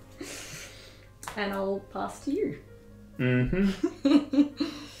 And I'll pass to you.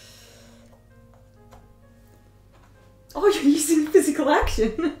 Oh, you're using physical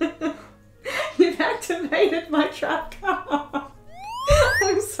action. You've activated my trap card.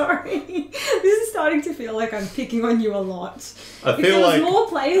 I'm sorry. This is starting to feel like I'm picking on you a lot. I feel if there was like more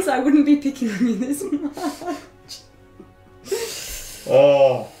players, I wouldn't be picking on you this much.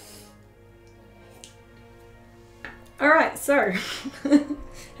 Oh. Alright, so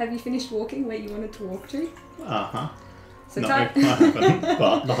have you finished walking where you wanted to walk to? So no, I haven't,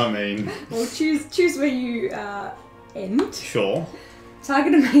 but I mean... Well, choose where you end. Sure.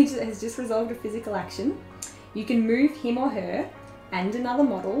 Target a mage that has just resolved a physical action. You can move him or her and another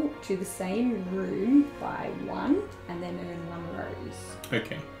model to the same room by 1 and then earn 1 rose.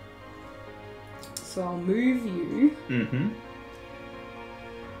 Okay. So I'll move you. Mm-hmm.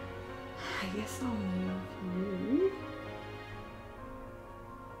 I guess I'll move you.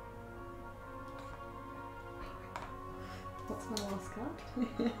 What's my last card?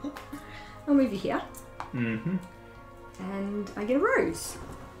 I'll move you here. Mm-hmm. And I get a rose.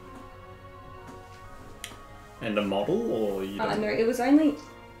 And a model, or you don't? No, it was only...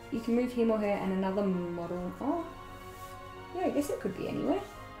 You can move him or her and another model. Oh. Yeah, I guess it could be anywhere.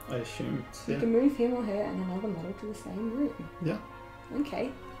 I assume it's, You can move him or her and another model to the same room. Yeah.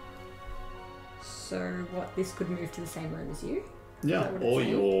 Okay. So what, this could move to the same room as you? Yeah, or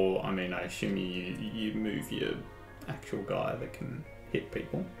your... I mean, I assume you move your actual guy that can hit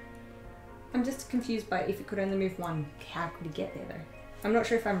people. I'm just confused by if it could only move 1, how could he get there though? I'm not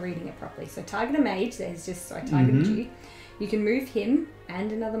sure if I'm reading it properly. So target a mage, there's just, so I targeted you. You can move him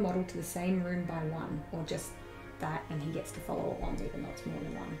and another model to the same room by 1, or just that, and he gets to follow along even though it's more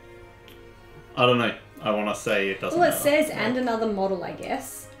than 1. I don't know. I want to say it doesn't Well, it matter. says and another model, I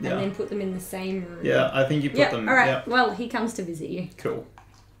guess, and Yeah. then put them in the same room. Yeah, I think you put them... alright. Yeah. Well, he comes to visit you. Cool.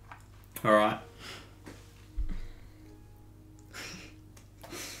 Alright.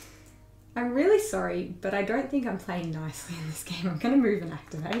 I'm really sorry, but I don't think I'm playing nicely in this game. I'm going to move and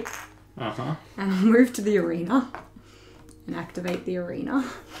activate. Uh-huh. And I'll move to the arena. And activate the arena.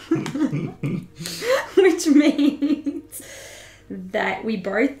 Which means that we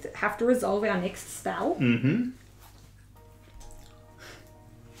both have to resolve our next spell. Mm-hmm.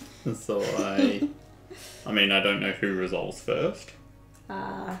 So I mean, I don't know who resolves first.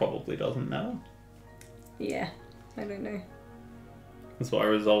 Probably doesn't matter. Yeah, I don't know. So I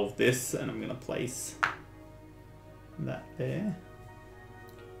resolve this, and I'm going to place that there.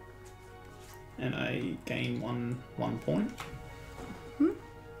 And I gain one point. Cool.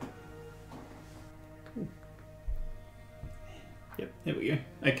 Yep, there we go.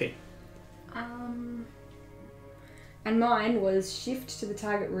 Okay. And mine was shift to the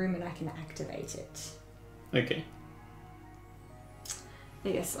target room and I can activate it. Okay. I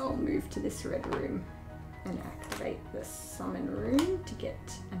guess I'll move to this red room and activate the summon room to get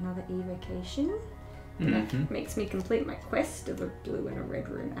another evocation. And that makes me complete my quest of a blue and a red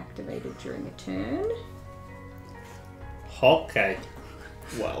room activated during a turn. Okay.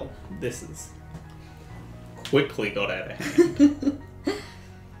 Well, this is quickly got out of hand.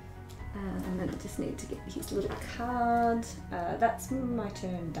 And then I just need to get his little card. That's my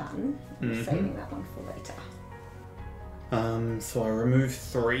turn done. I'm saving that one for later. So I remove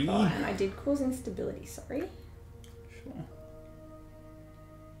 3. Oh, and I did cause instability, sorry. Sure.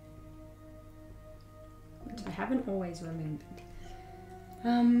 Which I haven't always remembered.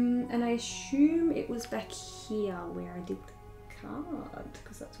 And I assume it was back here where I did the card,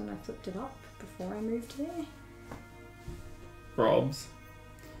 because that's when I flipped it up before I moved there. Robs.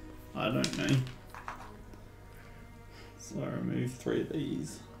 I don't know. So I remove 3 of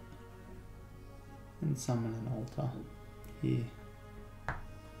these. And summon an altar here.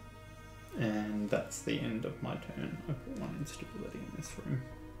 And that's the end of my turn. I put 1 instability in this room.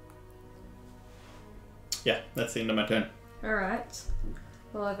 Yeah, that's the end of my turn. Alright.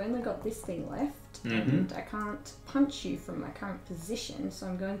 Well, I've only got this thing left, and I can't punch you from my current position, so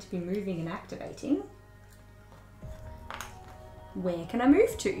I'm going to be moving and activating. Where can I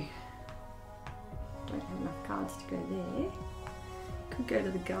move to? Don't have enough cards to go there. Could go to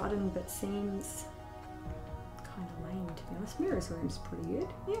the garden, but seems kind of lame to be honest. Mirror's room's pretty good.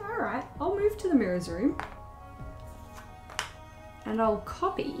 Yeah, alright. I'll move to the Mirror's room. And I'll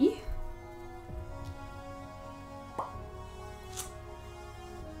copy...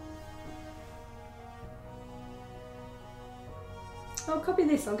 I'll copy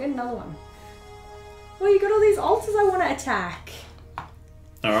this, I'll get another one. Oh, you got all these altars I want to attack.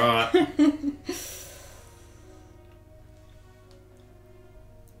 Alright.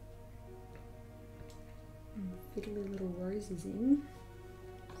 Fiddly little roses in.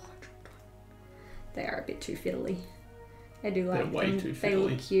 Oh, I dropped one. They are a bit too fiddly. I do like them. Way too they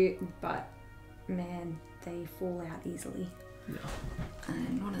look fiddly. cute, but man, they fall out easily. Yeah.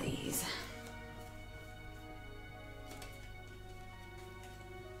 And one of these.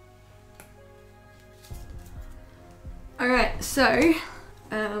 Alright, so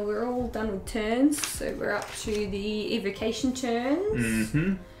we're all done with turns, so we're up to the evocation turns.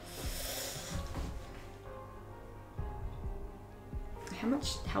 How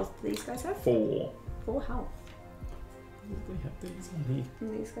much health do these guys have? 4. 4 health. We have these on here.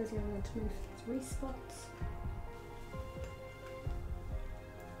 And these guys are going to want to move 3 spots.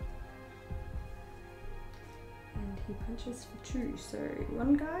 And He punches for 2. So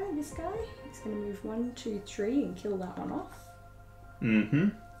one guy, this guy, is going to move 1, 2, 3 and kill that one off. Mm-hmm.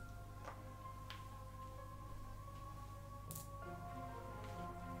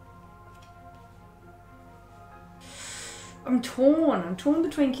 I'm torn. I'm torn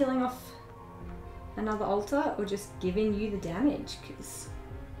between killing off another altar or just giving you the damage, because,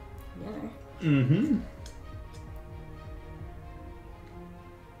 you know. Mm-hmm.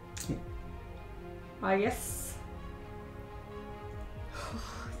 I guess.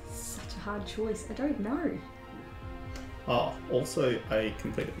 Such a hard choice. I don't know. Oh, also, I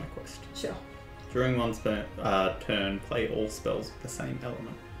completed my quest. Sure. During one's turn, play all spells with the same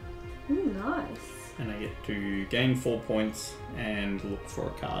element. Ooh, nice. And I get to gain 4 points and look for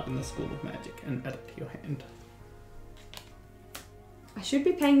a card in the School of Magic and add it to your hand. I should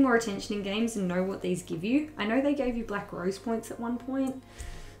be paying more attention in games and know what these give you. I know they gave you Black Rose points at one point,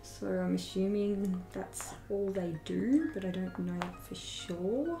 so I'm assuming that's all they do, but I don't know that for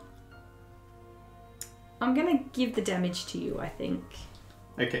sure. I'm gonna give the damage to you, I think.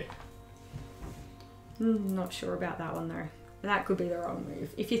 Okay. Not sure about that one though. That could be the wrong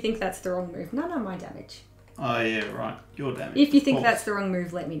move. If you think that's the wrong move, no, my damage. Oh yeah, right. Your damage. If you think that's the wrong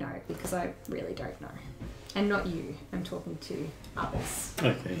move, let me know, because I really don't know. And not you. I'm talking to others.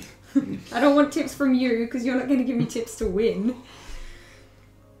 Okay. I don't want tips from you, because you're not going to give me tips to win.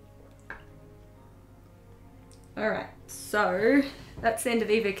 Alright, so that's the end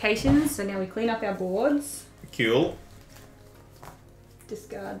of evocations. So now we clean up our boards. Cool.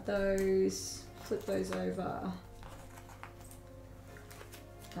 Discard those. Flip those over.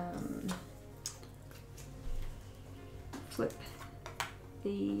 Flip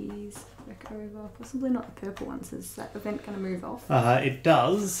these back over. Possibly not the purple ones. Is that event going to move off? It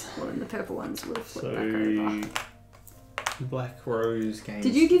does. Well, then the purple ones will flip So, back over. Black Rose gains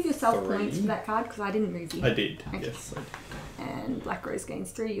Did you give yourself 3. points for that card? Because I didn't move you. I did. Okay. Yes, I did. And Black Rose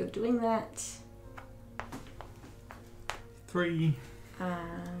gains 3. You're doing that. 3.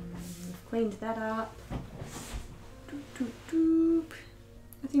 We've cleaned that up. Doop, doop, doop.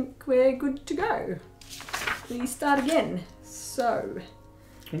 I think we're good to go. We start again. So,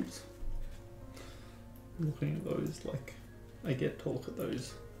 Oops. Looking at those, like, I get to look at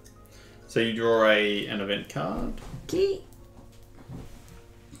those. So you draw an event card. key.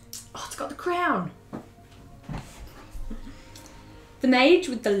 Oh, it's got the crown. The mage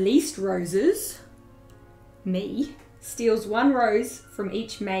with the least roses, me, steals 1 rose from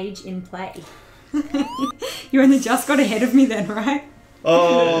each mage in play. You only just got ahead of me then, right?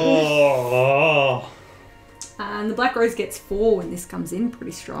 Oh! And the black rose gets 4 when this comes in,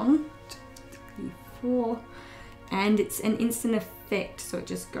 pretty strong. 3, 4. And it's an instant effect, so it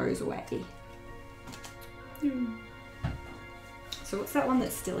just goes away. So what's that one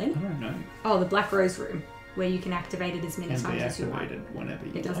that's still in? I don't know. Oh, the black rose room, where you can activate it as many Can be times as you want. activated whenever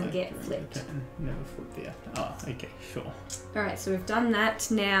you It doesn't like get during the flipped. turn. Never flip the after. Oh, okay, sure. Alright, so we've done that.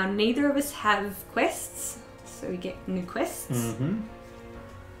 Now, neither of us have quests, so we get new quests. Mm-hmm.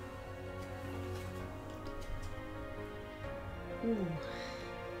 Ooh.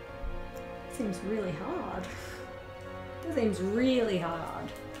 Seems really hard. That seems really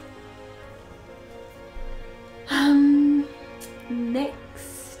hard.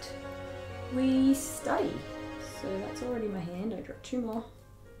 Next we study. So that's already my hand. I drew 2 more.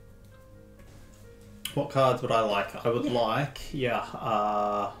 What cards would I like? I would Yeah. like,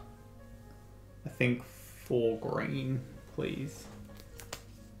 I think 4 green, please.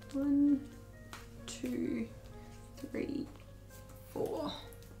 1, 2, 3, 4.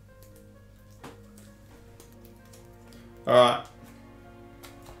 Alright.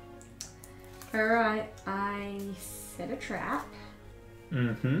 Alright, I set a trap.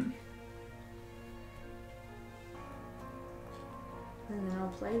 Mm-hmm. And then I'll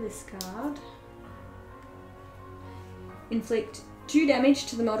play this card. Inflict 2 damage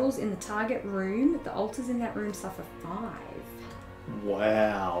to the models in the target room. The altars in that room suffer 5.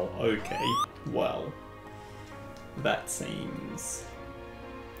 Wow, okay. Well, that seems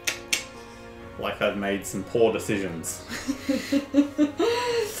like I've made some poor decisions.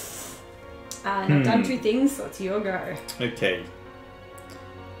 And I've done 2 things, so it's your go. Okay.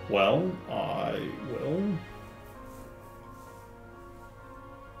 Well, I will...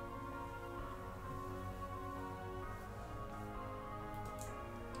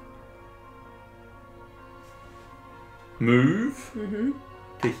 move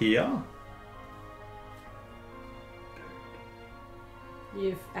to here.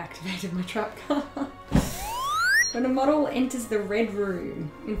 You've activated my trap card. When a model enters the red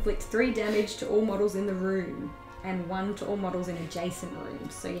room, inflict 3 damage to all models in the room and 1 to all models in adjacent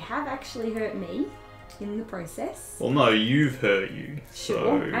rooms. So you have actually hurt me. in the process. Well, no, you've hurt you. Sure,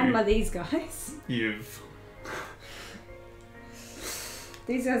 So and these guys. you've...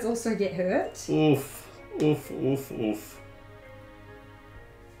 These guys also get hurt. Oof. Oof, oof, oof.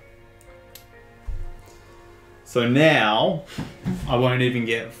 So now, I won't even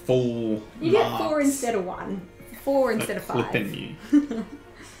get full You get 4 instead of 1. 4 instead of 5. Flipping you.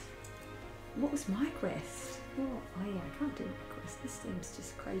 What was my quest? Oh yeah, I can't do my quest. This seems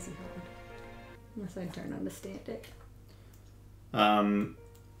just crazy hard. Unless I don't understand it.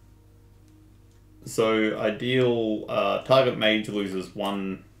 So ideal target mage loses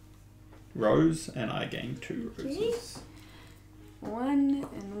 1 rose and I gain 2 roses. 1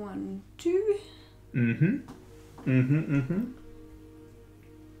 and 1, 2.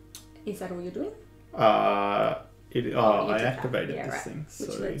 Is that all you're doing? I did activated that. Yeah, this right. thing. Which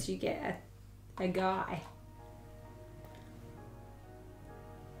So lets you get a guy.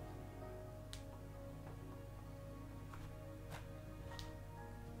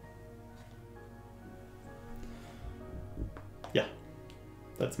 yeah,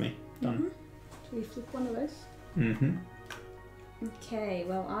 that's me. Done. Should we flip one of those? Mm-hmm. Okay,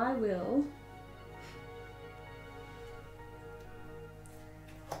 well I will...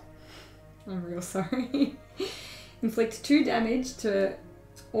 I'm real sorry. Inflict 2 damage to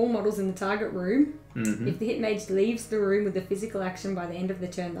all models in the target room. If the hit mage leaves the room with a physical action by the end of the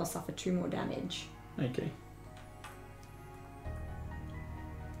turn, they'll suffer 2 more damage. Okay.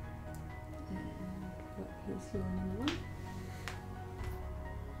 And what is your number 1?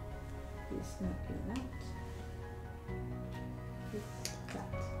 He's not doing that. Is that.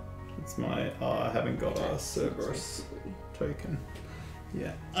 It's my... I haven't got a Cerberus Basically. token.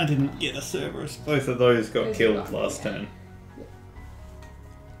 Yeah, I didn't get a Cerberus. Both of those got Those killed got- last yeah. turn.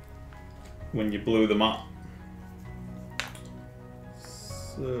 When you blew them up.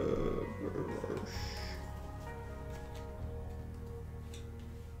 Cerberus.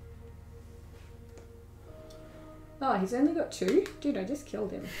 Oh, he's only got 2? Dude, I just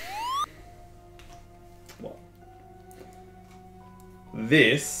killed him. What?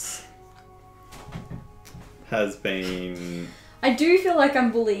 This has been... I do feel like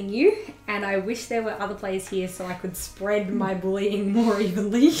I'm bullying you, and I wish there were other players here so I could spread my bullying more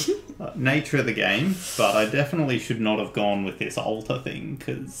evenly. nature of the game, but I definitely should not have gone with this altar thing,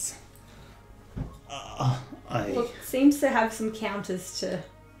 because... Well, it seems to have some counters to...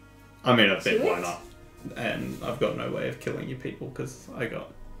 I mean, I bet Do why it? not? And I've got no way of killing you people, because I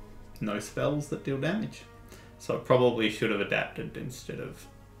got no spells that deal damage. So I probably should have adapted instead of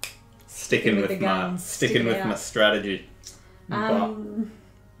sticking with with the my guns, sticking stick it with out. my strategy. But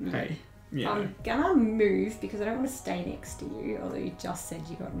hey, you know. I'm gonna move because I don't want to stay next to you, although you just said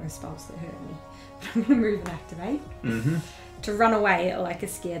you got no spells that hurt me. But I'm gonna move and activate to run away like a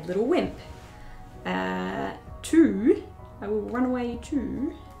scared little wimp. 2, I will run away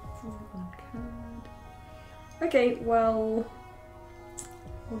too. Okay, well,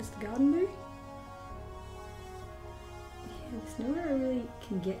 what does the garden do? Yeah, there's nowhere I really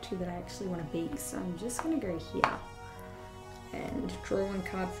can get to that I actually want to be, so I'm just going to go here and draw 1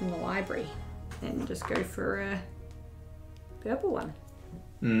 card from the library and just go for a purple one.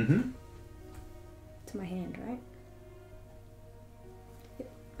 To my hand, right? Yep.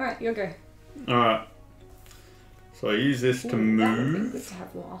 Alright, your go. Alright. So I use this to That would be good move, to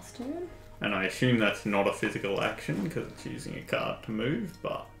have last turn. and I assume that's not a physical action because it's using a card to move,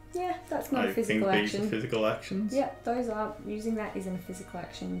 but Yeah, that's not I a physical think these action. are physical actions. Yeah, those are. Using that isn't a physical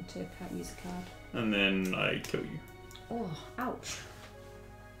action to use a card. And then I kill you, Oh, ouch.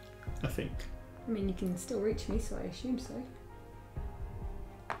 I think. I mean, you can still reach me, so I assume so.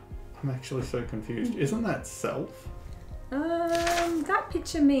 I'm actually so confused. Isn't that self? That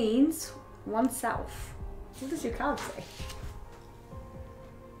picture means oneself. What does your card say?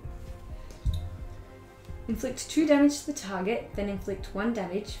 Inflict 2 damage to the target, then inflict 1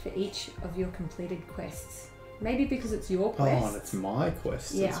 damage for each of your completed quests. Maybe because it's your quest. Oh, and it's my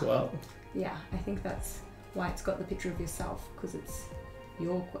quest Yeah. as well. Yeah, I think that's why it's got the picture of yourself, because it's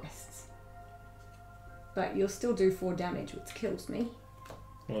your quests. But you'll still do 4 damage, which kills me.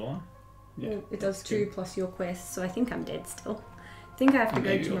 Well, yeah. Well, it does that's 2 good. plus your quest, so I think I'm dead still. I think I have to go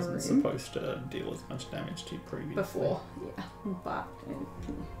Maybe to it my wasn't room supposed to deal as much damage to you previously. before. Yeah, but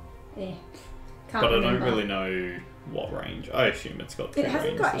yeah, can't But I remember. don't really know what range. I assume it's got 2 It hasn't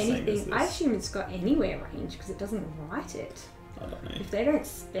range got the same as anything. I this. assume it's got anywhere range because it doesn't write it. I don't know. If they don't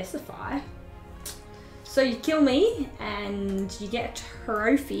specify. So you kill me and you get a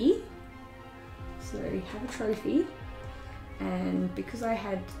trophy. So you have a trophy. And because I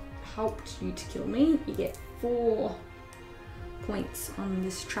had helped you to kill me, you get 4 points on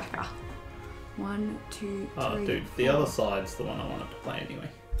this tracker. 1, 2, 3. Oh, dude, 4. the other side's the one I wanted to play anyway.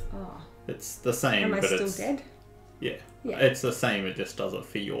 Oh. It's the same, Am I but still it's dead? Yeah. Yeah. It's the same. It just does it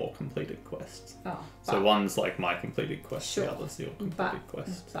for your completed quests. Oh. So one's like my completed quest, Sure. the other's your completed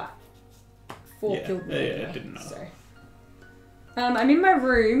quest. But 4 killed me. Yeah, anyway, it didn't matter. So. I'm in my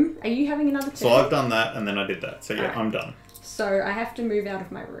room. Are you having another turn? So I've done that, and then I did that. So yeah, Alright. I'm done. So I have to move out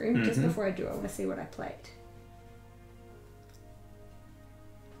of my room. Mm-hmm. Just before I do, I want to see what I played.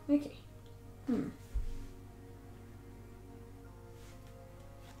 Okay.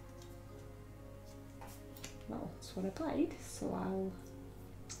 Well, that's what I played. So I'll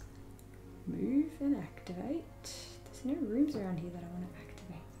move and activate. There's no rooms around here that I want to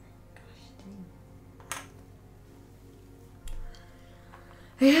activate. Gosh dang.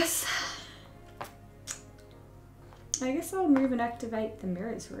 Yes. I guess I'll move and activate the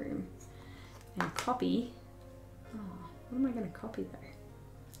mirrors room and copy. Oh, what am I going to copy though?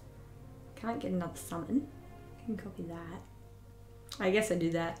 Can't get another summon. I can copy that. I guess I do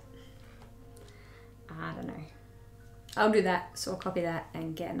that. I don't know. I'll do that. So I'll copy that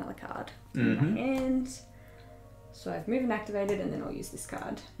and get another card in my hand. So I've moved and activated, and then I'll use this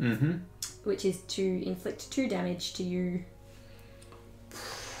card, which is to inflict 2 damage to you.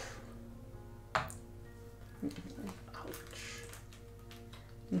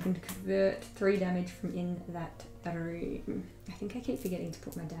 You can convert 3 damage from in that room. I think I keep forgetting to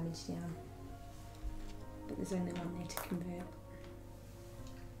put my damage down. But there's only one there to convert.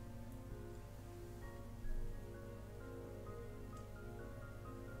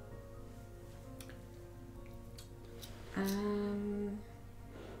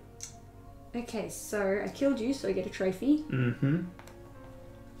 Okay, so I killed you, so I get a trophy. And 5. 1,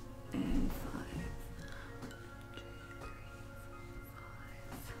 2, 3,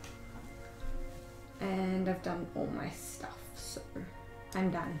 4, 5. And I've done all my stuff, so I'm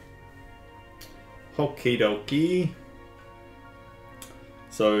done. Okie dokie.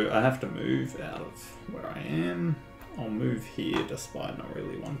 So I have to move out of where I am. I'll move here despite not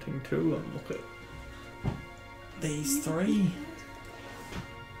really wanting to, and look at these 3.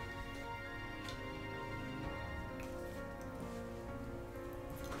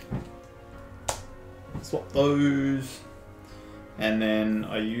 Swap those, and then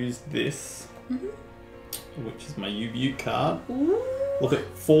I use this, which is my U-View card. Ooh. Look at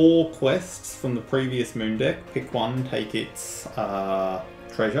 4 quests from the previous moon deck. Pick one, take its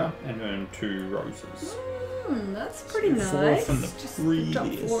treasure, and earn 2 roses. That's pretty So 4 nice. from the Just previous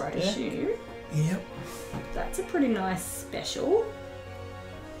drop 4, I deck. assume. Yep. That's a pretty nice special.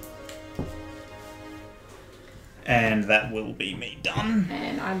 And that will be me done.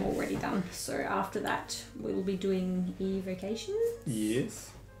 And I'm already done. So after that, we'll be doing evocations.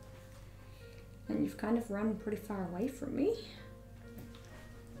 Yes. And you've kind of run pretty far away from me.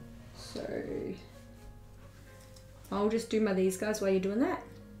 So I'll just do my these guys while you're doing that.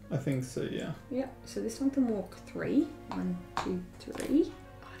 I think so, yeah. Yep. So this one can walk 3. 1, 2, 3.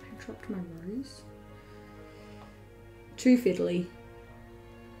 Oh, I dropped my rose. 2 fiddly.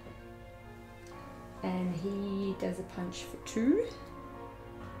 And he does a punch for 2.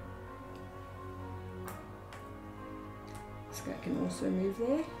 This guy can also move there.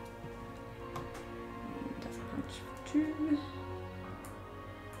 And does a punch for 2.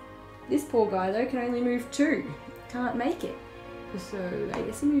 This poor guy though can only move 2. Can't make it. So I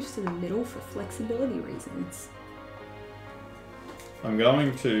guess he moves to the middle for flexibility reasons. I'm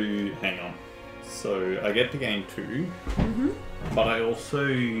going to hang on. So I get to gain 2, but I also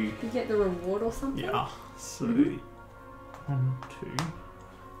You get the reward or something? yeah. So 1,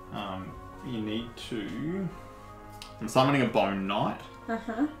 2. You need to. I'm summoning a Bone Knight,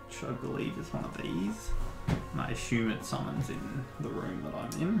 which I believe is one of these. And I assume it summons in the room that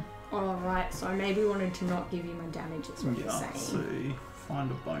I'm in. Alright, so I maybe wanted to not give you my damage, is what you're saying. So find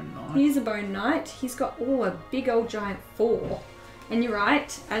a Bone Knight. Here's a Bone Knight. He's got a big old giant 4. And you're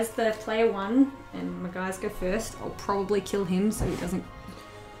right, as the player 1, and my guys go first, I'll probably kill him so he doesn't...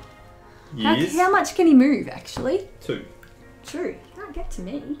 Yes. How much can he move, actually? 2. True, he can't get to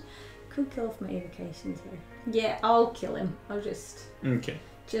me. Could kill off my evocations though. Yeah, I'll kill him. I'll just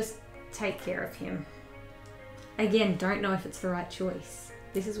take care of him. Again, don't know if it's the right choice.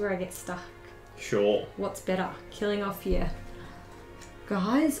 This is where I get stuck. Sure. What's better, killing off your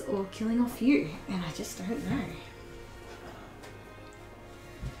guys or killing off you? And I just don't know.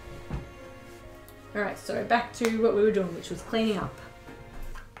 Alright, so back to what we were doing, which was cleaning up.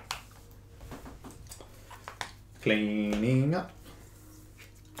 Cleaning up.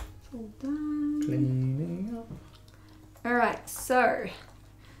 It's all done. Cleaning up. Alright, so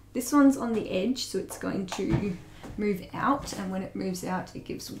this one's on the edge, so it's going to move out, and when it moves out, it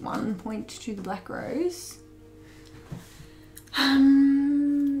gives 1 point to the black rose.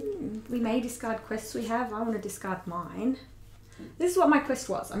 We may discard quests we have. I want to discard mine. This is what my quest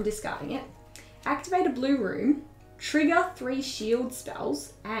was. I'm discarding it. Activate a blue room, trigger 3 shield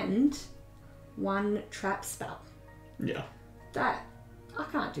spells, and 1 trap spell. Yeah. That, I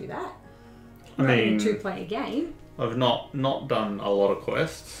can't do that. I mean, to play a game. I've not done a lot of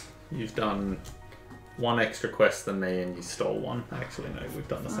quests. You've done 1 extra quest than me, and you stole 1. Actually, no, we've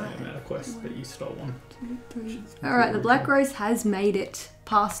done the same amount of quests, but you stole 1. 2, 3. Alright, the black rose has made it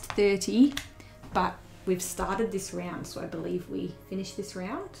past 30, but we've started this round, so I believe we finished this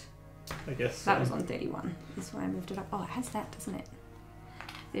round. I guess that was on 31. That's why I moved it up. Oh, it has that, doesn't it?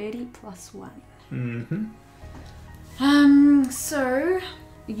 30 plus 1. So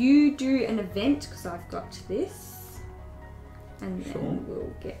you do an event because I've got this, and then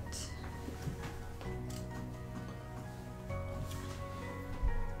we'll get.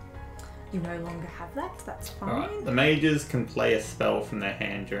 You no longer have that. That's fine. Alright, the mages can play a spell from their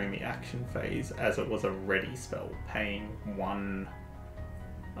hand during the action phase, as it was a ready spell, paying 1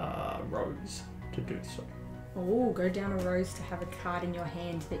 rose to do so. Oh, go down a rose to have a card in your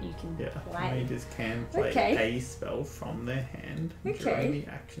hand that you can play. Mages can play a spell from their hand during the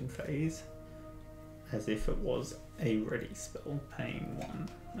action phase, as if it was a ready spell, paying 1.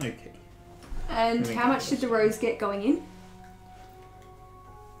 Okay. And how much did the rose get going in?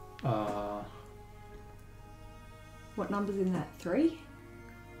 What number's in that? 3?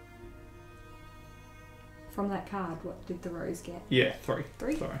 From that card, what did the rose get? Yeah, 3.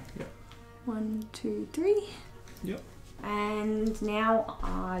 3? Sorry, yeah. 1, 2, 3. Yep. And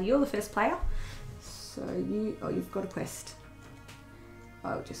now you're the first player. So you've got a quest.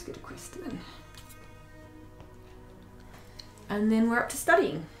 I'll just get a quest then. And then we're up to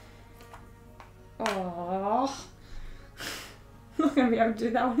studying. Oh, I'm not going to be able to do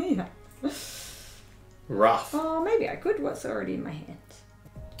that one either. Rough. Oh, maybe I could. What's already in my hand?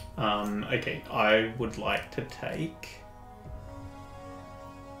 Okay, I would like to take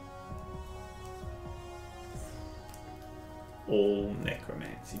all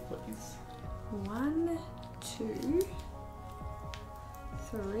necromancy, please. 1, 2,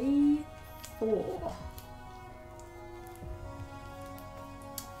 3, 4.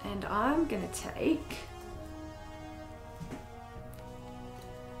 And I'm gonna take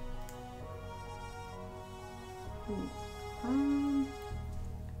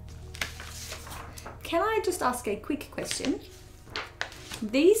can I just ask a quick question?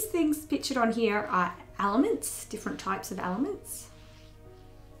 These things pictured on here are elements, different types of elements.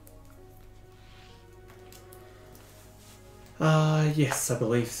 Yes, I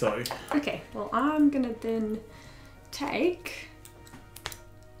believe so. Okay, well I'm gonna then take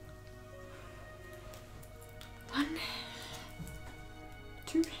 1,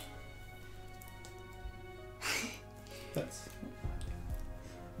 2. That's.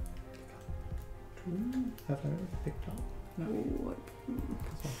 Have I picked up? No.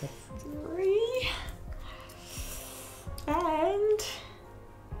 3. And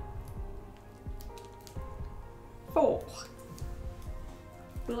 4.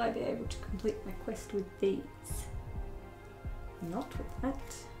 Will I be able to complete my quest with these? Not with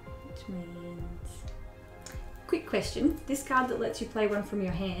that, which means... Quick question, this card that lets you play one from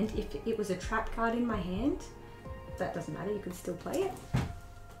your hand, if it was a trap card in my hand, that doesn't matter, you could still play it.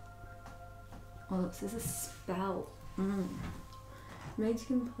 Oh, look, there's a spell. Mage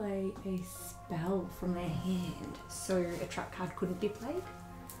can play a spell from their hand, so a trap card couldn't be played?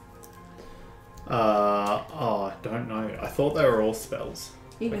 I don't know. I thought they were all spells.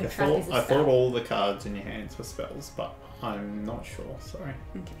 Even like a trap is a spell. I thought all the cards in your hands were spells, but I'm not sure, sorry.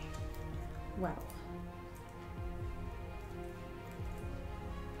 Okay. Wow.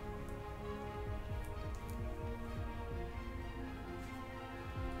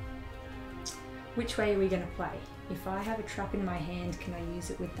 Which way are we going to play? If I have a trap in my hand, can I use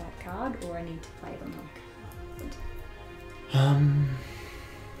it with that card, or I need to play it on my card?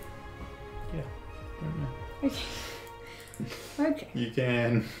 Yeah, don't know. Okay. Okay. You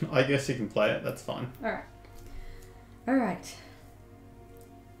can, I guess you can play it, that's fine. Alright. Alright.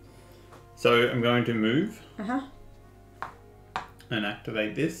 So I'm going to move. Uh-huh. And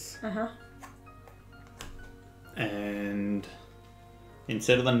activate this. Uh-huh. And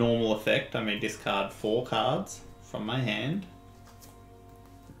instead of the normal effect, I may discard 4 cards from my hand.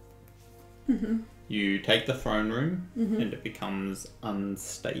 You take the throne room and it becomes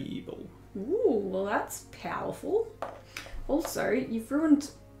unstable. Ooh, well that's powerful. Also, you've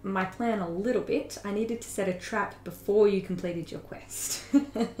ruined my plan a little bit. I needed to set a trap before you completed your quest.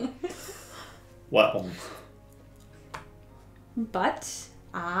 Well, But,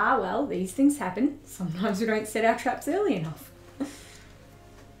 well, these things happen. Sometimes we don't set our traps early enough.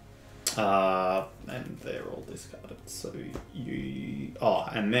 And they're all discarded. So you... Oh,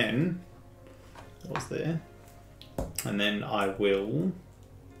 and then... What was there? And then I will...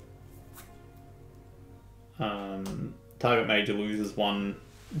 target major loses 1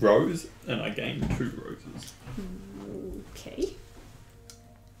 rose, and I gain 2 roses. Okay.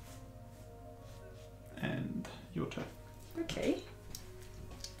 And your turn. Okay.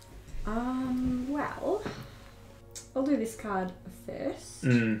 Well, I'll do this card first.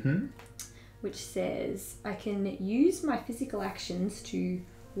 Mm-hmm. Which says, I can use my physical actions to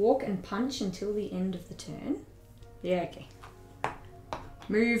walk and punch until the end of the turn. Yeah, okay.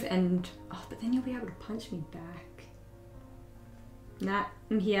 Move and... Oh, but then you'll be able to punch me back. Nah,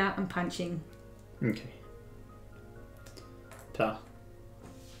 I'm here, I'm punching. Okay. Ta.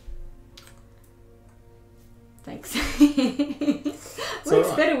 Thanks.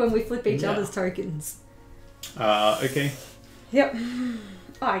 Works better when we flip each other's tokens. Okay. Yep.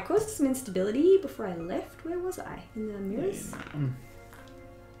 Oh, I caused some instability before I left. Where was I? In the mirrors?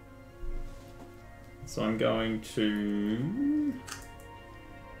 So I'm going to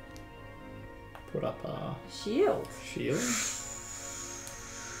put up a shield.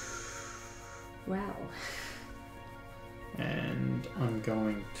 Wow. And I'm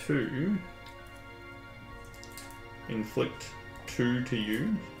going to inflict 2 to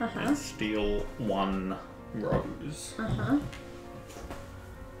you and steal 1 rose.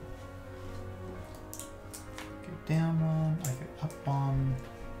 Down 1, I go up 1,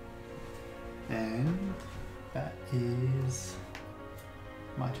 and that is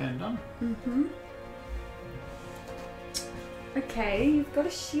my turn done. Okay, you've got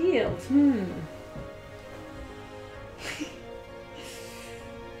a shield.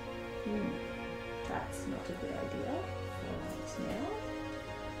 That's not a good idea for us now.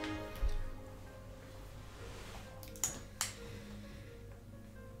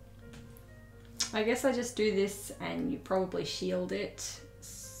 I guess I just do this and you probably shield it,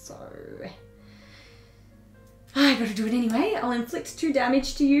 so I gotta do it anyway. I'll inflict 2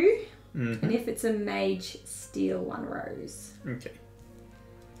 damage to you, and if it's a mage, steal 1 rose. Okay.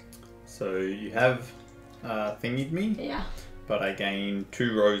 So you have thingied me? Yeah. But I gain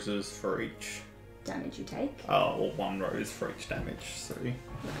 2 roses for each damage you take. Or 1 rose for each damage, so... Right.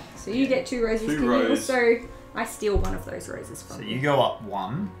 So you get 2 roses. Can you also... I steal 1 of those roses from you. So you go up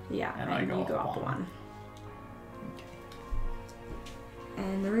 1. Yeah, and I go you go up 1. Okay.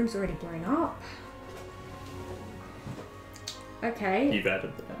 And the room's already blown up. Okay. You've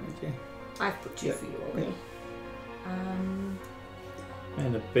added the damage, yeah. I've put 2 for you already. Yep.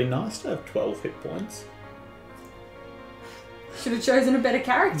 And it'd be nice to have 12 hit points. Should have chosen a better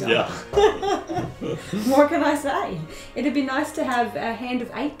character. Yeah. What can I say? It'd be nice to have a hand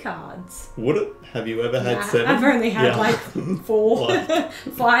of 8 cards. Would it? Have you ever had 7? I've only had like 4.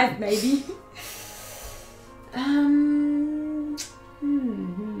 5 maybe.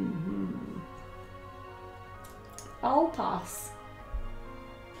 I'll pass.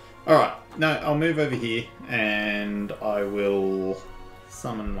 Alright, no, I'll move over here and I will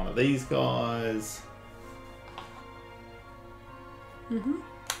summon one of these guys.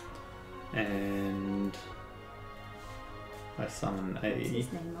 And I summon a... What's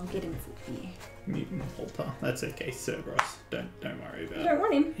his name? I'll get him for you. Mutant altar. That's okay, Cerberus. Don't worry about it. You don't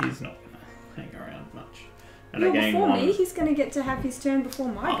want him. He's not gonna hang around much. And Well, I gain before 1. me, he's going to get to have his turn before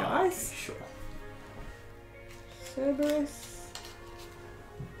my guys. Okay, sure. Cerberus.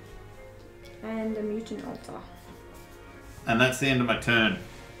 And a mutant altar. And that's the end of my turn.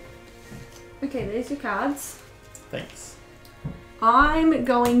 Okay, there's your cards. Thanks. I'm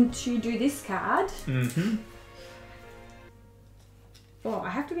going to do this card. Oh, I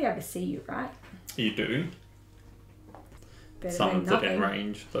have to be able to see you, right? You do. Better Summons than it in nothing.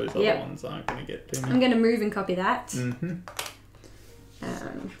 range. Those other ones aren't going to get to me. I'm going to move and copy that. Bring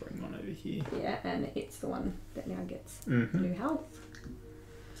one over here. Yeah, and it's the one that now gets Mm-hmm. new health.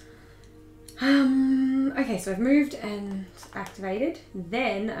 Okay, so I've moved and activated.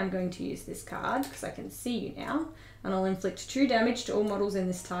 Then I'm going to use this card because I can see you now, and I'll inflict 2 damage to all models in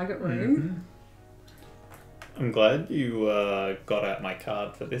this target room. I'm glad you got out my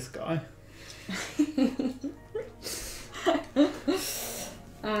card for this guy.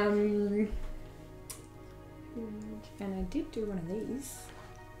 And I did do one of these.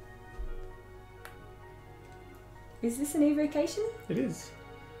 Is this an evocation? It is.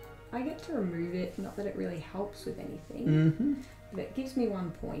 I get to remove it, not that it really helps with anything, but it gives me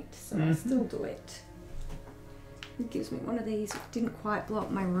 1 point, so I still do it. It gives me one of these. It didn't quite blow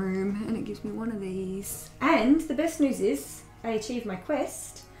up my room, and it gives me one of these. And the best news is, I achieved my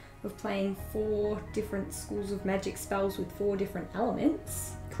quest of playing 4 different schools of magic spells with 4 different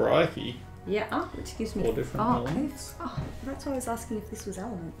elements. Crikey. Yeah, which gives me 4 different elements. Oh, that's why I was asking if this was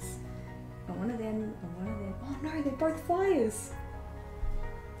elements. And one of them. Oh no, they're both fires.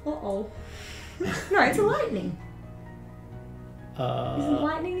 Uh-oh. No, it's a lightning. Isn't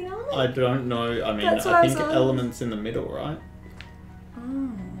lightning an element? I don't know. I mean, I think element's in the middle, right?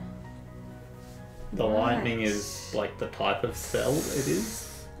 Oh. The lightning is like the type of spell it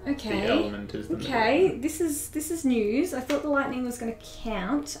is. Okay. The element is the middle. Okay, this is news. I thought the lightning was going to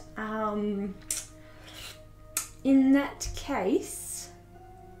count. In that case,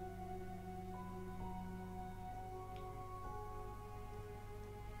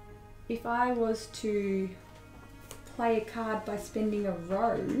 if I was to play a card by spending a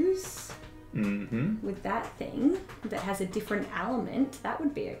rose with that thing that has a different element, that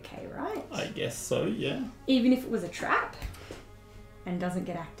would be okay, right? I guess so, yeah. Even if it was a trap and doesn't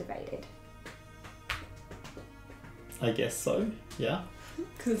get activated. I guess so, yeah.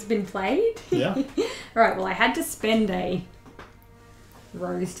 Because it's been played? Yeah. Alright, well I had to spend a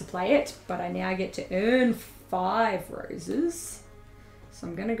rose to play it, but I now get to earn 5 roses. So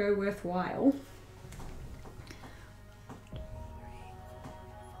I'm going to go worthwhile.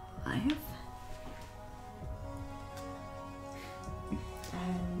 5.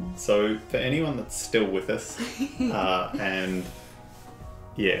 So for anyone that's still with us, and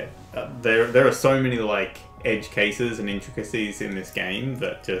yeah, there are so many like edge cases and intricacies in this game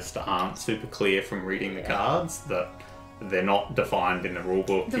that just aren't super clear from reading the cards, that they're not defined in the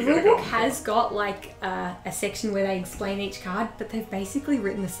rulebook. The rulebook has got like a section where they explain each card, but they've basically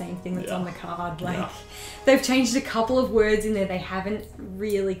written the same thing that's on the card. Like they've changed a couple of words in there. They haven't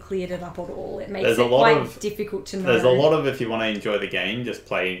really cleared it up at all. It makes it quite difficult to know. There's a lot of, if you want to enjoy the game, just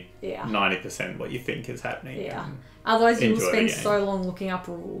play 90% what you think is happening. Yeah. Otherwise you will spend so long looking up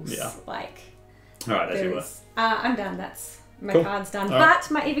rules. Yeah. Like. All right, as you were. I'm done. That's my card's done. But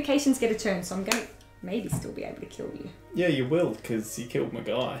my evocations get a turn, so I'm going to maybe still be able to kill you. Yeah, you will, because you killed my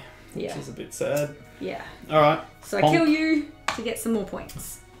guy, which is a bit sad. Yeah. All right. So I kill you to get some more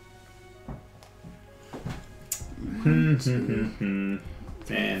points. 1, 2,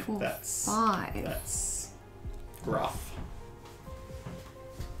 3, and 4, that's 5. That's rough.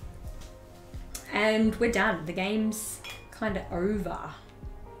 And we're done. The game's kind of over.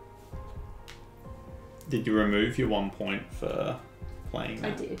 Did you remove your 1 point for playing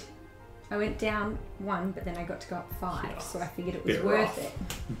that? I did. I went down 1, but then I got to go up 5, so I figured it was Bit worth rough.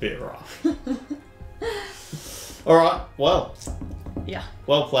 it. Bit rough. All right. Well. Yeah.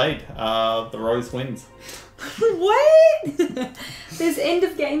 Well played. The Rose wins. What? There's end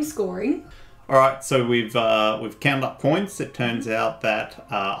of game scoring. All right, so we've counted up points. It turns out that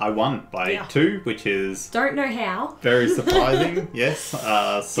I won by 2, which is don't know how. Very surprising. Yes.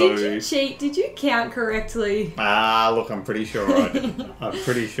 So did you cheat? Did you count correctly? Look, I'm pretty sure I did. I'm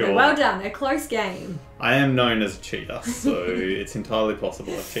pretty sure. No, well done. A close game. I am known as a cheater, so it's entirely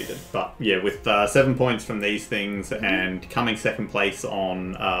possible I've cheated. But yeah, with 7 points from these things and coming second place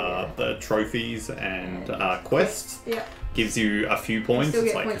on the trophies and quests. Yeah. Gives you a few points. You still get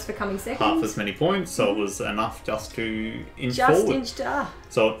it's like points for coming second. Half as many points, so it was enough just to inch just forward. Inched up.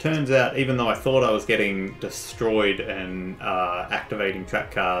 So it turns out, even though I thought I was getting destroyed and activating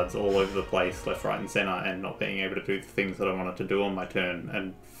trap cards all over the place, left, right, and centre, and not being able to do the things that I wanted to do on my turn,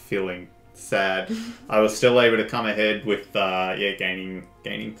 and feeling sad, I was still able to come ahead with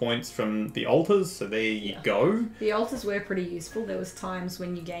gaining points from the altars. So there you go. The altars were pretty useful. There was times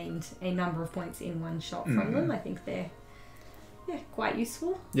when you gained a number of points in one shot from them. I think they're quite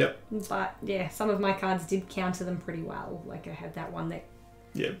useful. Yep. But yeah, some of my cards did counter them pretty well. Like I had that one that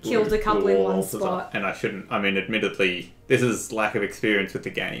blew, killed a couple in one spot. And I shouldn't, I mean, admittedly, this is lack of experience with the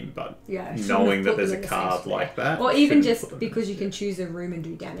game, but knowing that there's a card like that. Or even just because you can choose a room and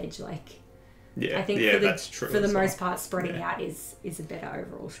do damage, like I think that's true for the most part spreading out is a better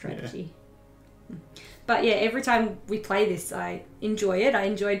overall strategy. But yeah, every time we play this I enjoy it. I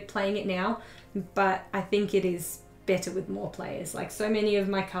enjoyed playing it now, but I think it is better with more players. Like so many of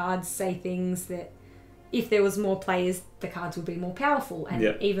my cards say things that if there was more players, the cards would be more powerful.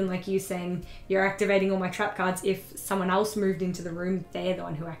 And even like you saying you're activating all my trap cards, if someone else moved into the room, they're the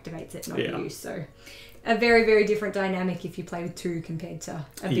one who activates it, not you. So a very, very different dynamic if you play with 2 compared to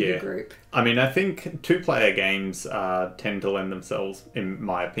a bigger group. I mean, I think 2-player games tend to lend themselves, in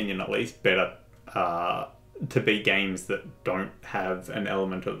my opinion at least, better to be games that don't have an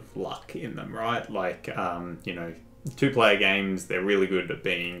element of luck in them, right? Like, 2-player games, they're really good at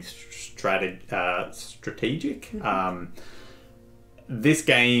being strategic. This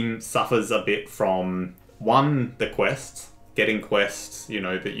game suffers a bit from, 1, the quests, getting quests, you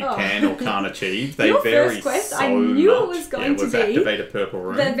know, that you can or can't achieve. They Your vary first quest, so I knew much. it was going to be. Activate a purple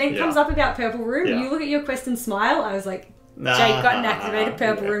room. The event comes up about purple room. Yeah. You look at your quest and smile. I was like, Jake got an activated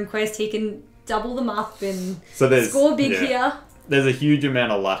purple room quest. He can double them up and score big here. There's a huge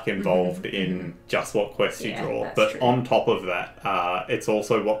amount of luck involved in just what quests you draw, but true. on top of that, it's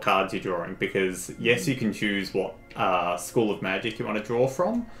also what cards you're drawing, because yes, you can choose what School of Magic you want to draw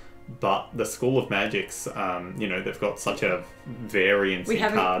from, but the School of Magics, you know, they've got such a variance in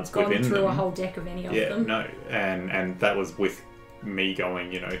cards within them. We haven't gone through a whole deck of any of them. No, and that was with me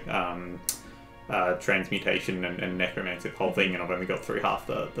going, you know, transmutation and necromancy, the whole thing, and I've only got through half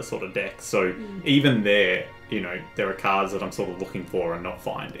the sort of deck. So even there, you know, there are cards that I'm sort of looking for and not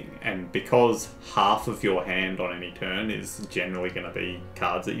finding. And because half of your hand on any turn is generally going to be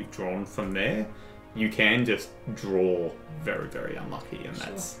cards that you've drawn from there, you can just draw very, very unlucky, and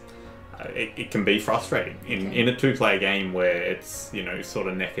that's it can be frustrating in a two-player game where it's, you know, sort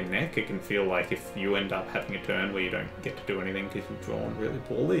of neck and neck. It can feel like if you end up having a turn where you don't get to do anything because you've drawn really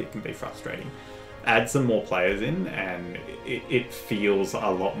poorly, it can be frustrating. Add some more players in and it feels a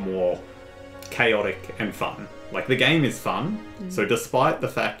lot more chaotic and fun. Like, the game is fun, so despite the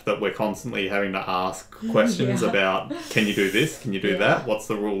fact that we're constantly having to ask questions about, can you do this, can you do that, what's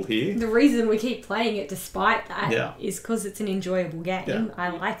the rule here? The reason we keep playing it despite that is because it's an enjoyable game. Yeah. I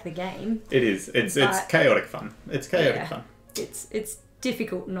like the game. It is. It's chaotic fun. It's chaotic fun. It's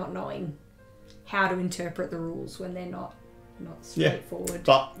difficult not knowing how to interpret the rules when they're not straightforward.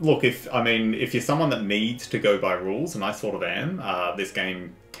 But look, if you're someone that needs to go by rules, and I sort of am, this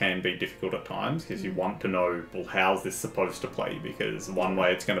game can be difficult at times because you want to know, well, how's this supposed to play? Because one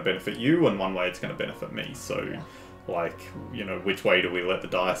way it's going to benefit you and one way it's going to benefit me. So, like, you know, which way do we let the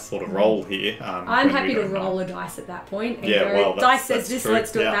dice sort of roll here? I'm happy to roll a dice at that point and go, dice says this,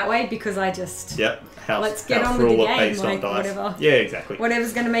 let's do it that way, because I just... let's get on with the game, like, whatever. Yeah, exactly.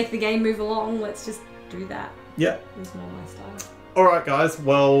 Whatever's going to make the game move along, let's just do that. Yeah. It's more my style. Alright guys,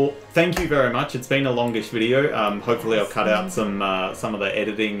 well, thank you very much. It's been a longish video. Hopefully I'll cut out some of the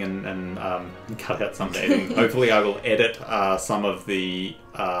editing and cut out some of the editing. Hopefully I will edit some of the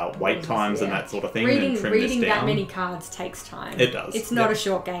wait times and that sort of thing, and trim this down. Reading that many cards takes time. It does. It's not a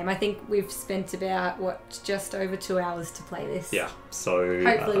short game. I think we've spent about, just over 2 hours to play this. Yeah, so...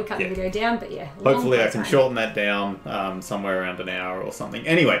 Hopefully we cut the video down, but hopefully I can shorten that down somewhere around an hour or something.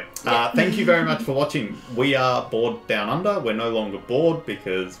 Anyway, thank you very much for watching. We are Bored Down Under. We're no longer bored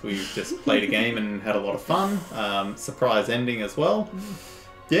because we've just played a game and had a lot of fun. Surprise ending as well.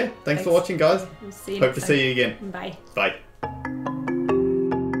 Yeah, thanks for watching, guys. We'll see you Hope to see you again. Bye. Bye.